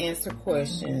of unanswered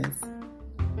questions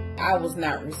I was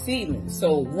not receiving.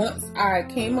 So once I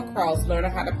came across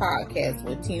Learning How to Podcast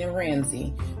with Tina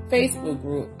Ramsey Facebook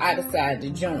group, I decided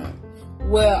to join.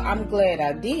 Well, I'm glad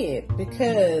I did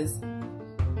because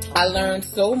I learned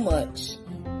so much,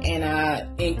 and I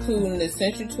including the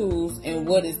essential tools and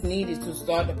what is needed to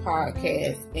start the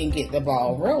podcast and get the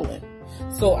ball rolling.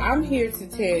 So I'm here to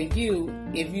tell you,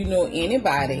 if you know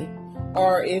anybody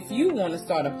or if you want to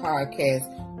start a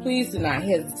podcast, please do not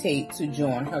hesitate to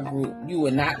join her group. You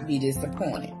will not be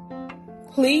disappointed.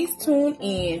 Please tune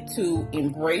in to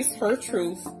Embrace Her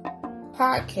Truth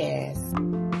podcast.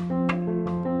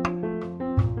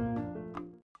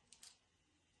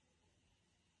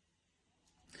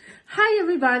 Hi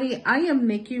everybody, I am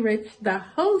Nikki Rich, the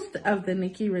host of The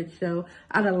Nikki Rich Show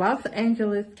out of Los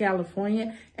Angeles,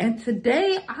 California, and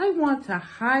today I want to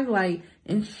highlight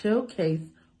and showcase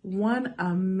one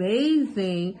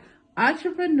amazing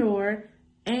entrepreneur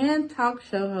and talk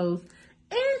show host,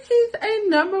 and she's a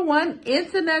 #1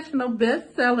 international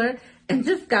bestseller and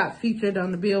just got featured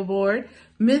on the Billboard,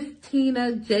 Miss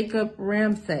Tina Jacob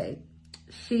Ramsey.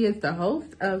 She is the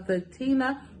host of the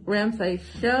Tina Ramsey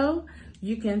Show.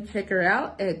 You can check her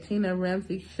out at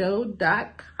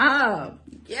TinaRamseyShow.com.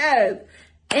 Yes.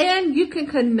 And you can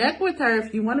connect with her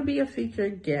if you want to be a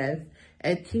featured guest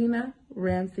at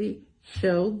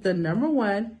TinaRamseyShow, the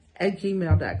 #1 at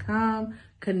gmail.com.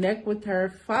 Connect with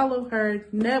her, follow her,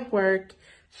 network.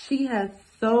 She has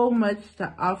so much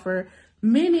to offer,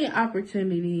 many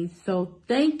opportunities. So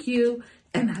thank you.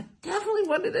 And I definitely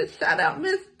wanted to shout out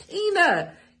Miss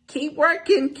Tina. Keep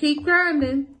working, keep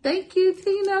grinding. Thank you,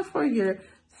 Tina, for your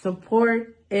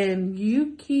support, and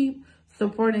you keep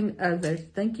supporting others.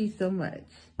 Thank you so much.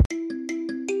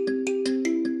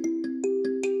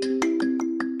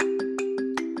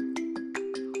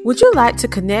 Would you like to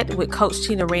connect with Coach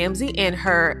Tina Ramsey and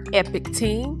her epic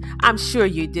team? I'm sure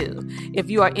you do. If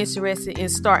you are interested in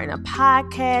starting a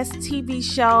podcast, TV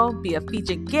show, be a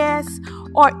featured guest,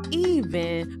 or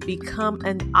even become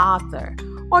an author,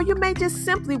 or you may just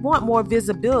simply want more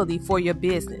visibility for your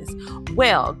business,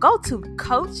 well, go to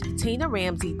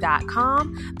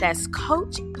CoachTinaRamsey.com. That's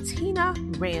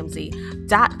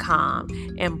CoachTinaRamsey.com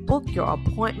and book your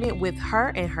appointment with her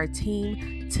and her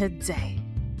team today.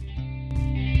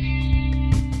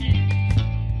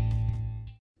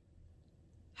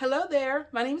 Hello there,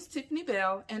 my name is Tiffany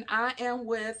Bell, and I am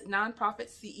with Nonprofit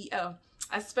CEO.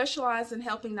 I specialize in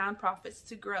helping nonprofits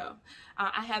to grow.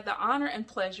 I had the honor and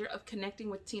pleasure of connecting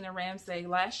with Tina Ramsey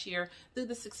last year through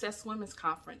the Success Women's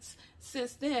Conference.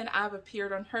 Since then, I've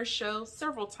appeared on her show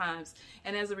several times,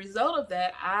 and as a result of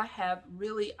that, I have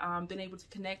really been able to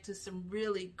connect to some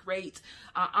really great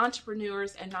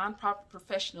entrepreneurs and nonprofit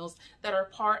professionals that are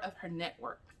part of her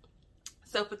network.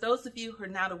 So for those of you who are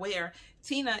not aware,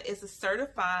 Tina is a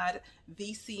certified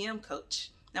VCM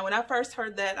coach. Now, when I first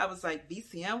heard that, I was like,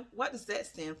 VCM? What does that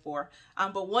stand for?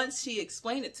 But once she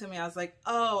explained it to me, I was like,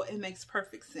 oh, it makes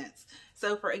perfect sense.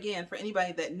 So for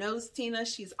anybody that knows Tina,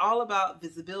 she's all about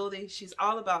visibility. She's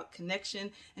all about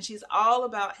connection, and she's all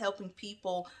about helping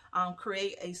people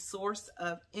create a source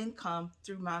of income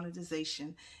through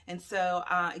monetization. And so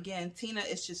again, Tina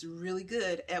is just really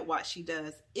good at what she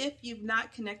does. If you've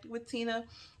not connected with Tina,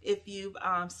 if you've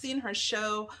seen her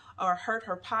show or heard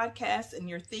her podcast and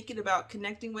you're thinking about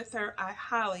connecting with her, I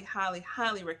highly, highly,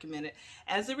 highly recommend it.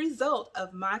 As a result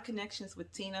of my connections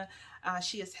with Tina,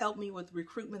 she has helped me with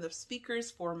recruitment of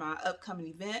speakers for my upcoming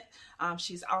event.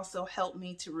 She's also helped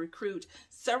me to recruit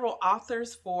several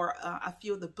authors for a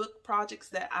few of the book projects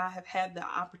that I have had the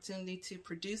opportunity to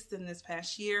produce in this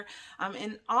past year. And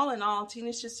in all,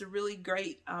 Tina's just a really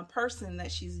great person,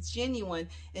 that she's genuine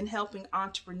in helping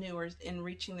entrepreneurs in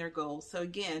reaching their goals. So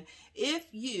again, if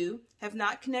you have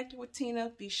not connected with Tina,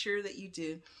 be sure that you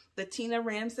do. The Tina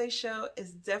Ramsey Show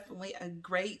is definitely a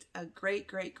great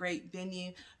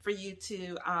venue for you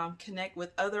to connect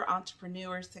with other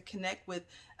entrepreneurs, to connect with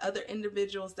other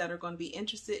individuals that are going to be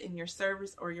interested in your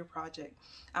service or your project.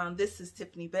 This is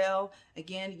Tiffany Bell.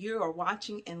 Again, you are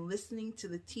watching and listening to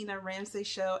the Tina Ramsey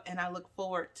Show, and I look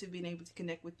forward to being able to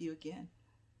connect with you again.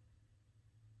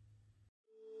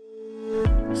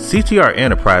 CTR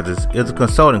Enterprises is a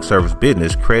consulting service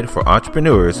business created for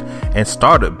entrepreneurs and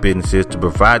startup businesses to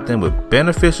provide them with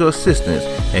beneficial assistance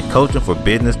and coaching for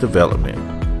business development.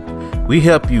 We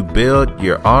help you build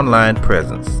your online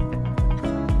presence.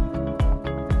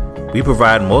 We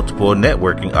provide multiple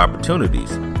networking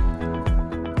opportunities.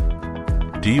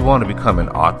 Do you want to become an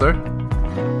author?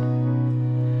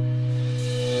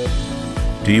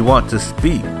 Do you want to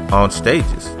speak on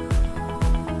stages?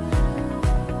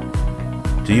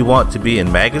 Do you want to be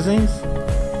in magazines?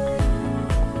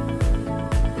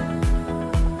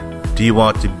 Do you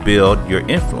want to build your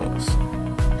influence?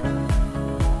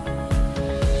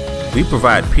 We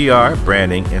provide PR,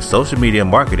 branding, and social media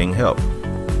marketing help.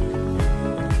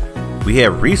 We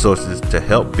have resources to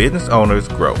help business owners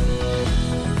grow.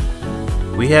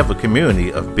 We have a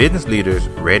community of business leaders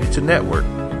ready to network.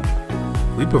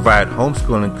 We provide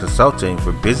homeschooling consulting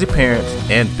for busy parents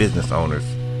and business owners.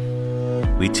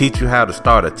 We teach you how to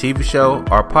start a TV show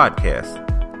or podcast.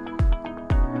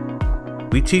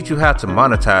 We teach you how to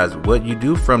monetize what you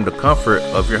do from the comfort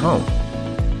of your home.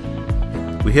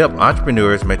 We help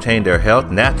entrepreneurs maintain their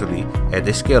health naturally as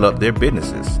they scale up their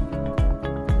businesses.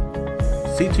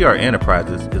 CTR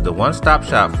Enterprises is the one-stop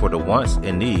shop for the wants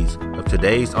and needs of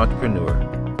today's entrepreneur.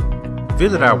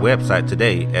 Visit our website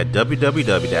today at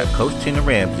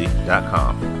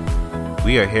www.CoachTinaRamsey.com.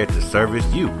 We are here to service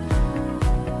you.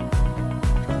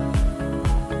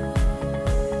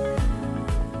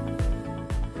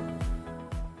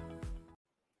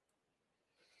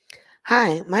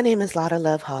 Hi, my name is Lotta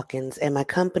Love Hawkins, and my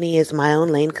company is My Own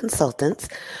Lane Consultants.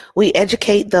 We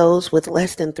educate those with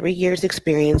less than 3 years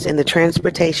experience in the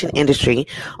transportation industry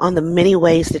on the many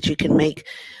ways that you can make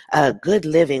a good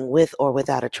living with or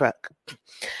without a truck.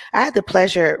 I had the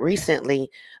pleasure recently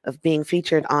of being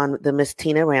featured on the Miss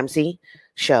Tina Ramsey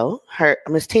show.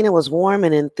 Miss Tina was warm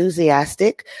and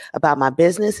enthusiastic about my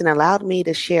business and allowed me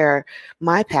to share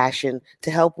my passion to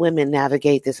help women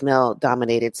navigate this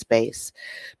male-dominated space.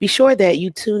 Be sure that you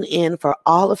tune in for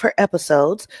all of her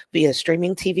episodes via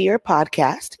streaming TV or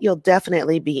podcast. You'll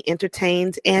definitely be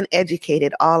entertained and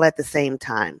educated all at the same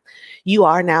time. You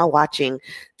are now watching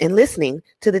and listening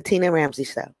to the Tina Ramsey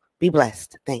Show. Be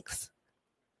blessed. Thanks.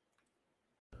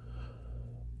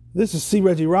 This is C.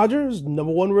 Reggie Rogers,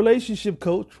 #1 relationship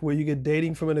coach, where you get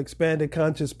dating from an expanded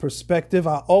conscious perspective.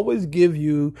 I always give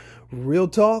you real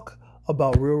talk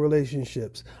about real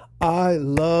relationships. I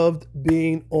loved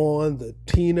being on the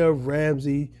Tina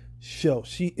Ramsey Show.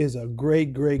 She is a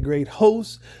great, great, great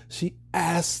host. She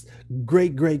asks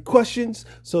great, great questions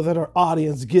so that our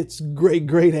audience gets great,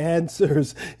 great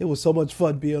answers. It was so much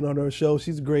fun being on her show.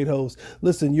 She's a great host.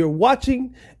 Listen, you're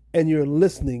watching and you're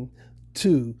listening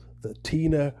to the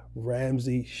Tina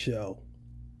Ramsey Show.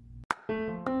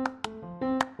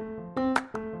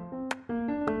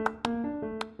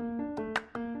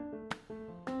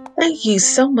 Thank you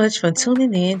so much for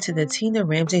tuning in to the Tina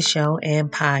Ramsey Show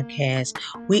and podcast.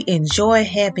 We enjoy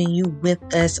having you with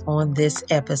us on this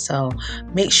episode.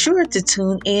 Make sure to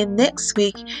tune in next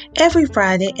week, every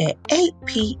Friday at 8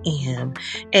 p.m.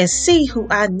 and see who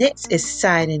our next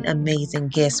exciting, amazing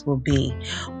guest will be.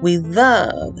 We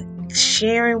love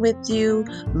sharing with you,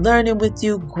 learning with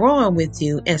you, growing with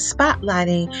you, and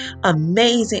spotlighting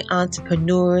amazing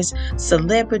entrepreneurs,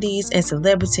 celebrities, and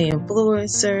celebrity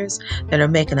influencers that are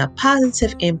making a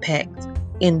positive impact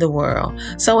in the world.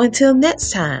 So until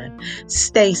next time,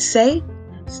 stay safe,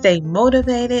 stay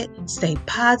motivated, stay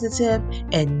positive,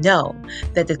 and know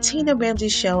that the Tina Ramsey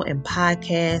Show and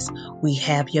podcast, we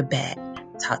have your back.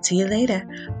 Talk to you later.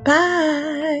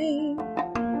 Bye.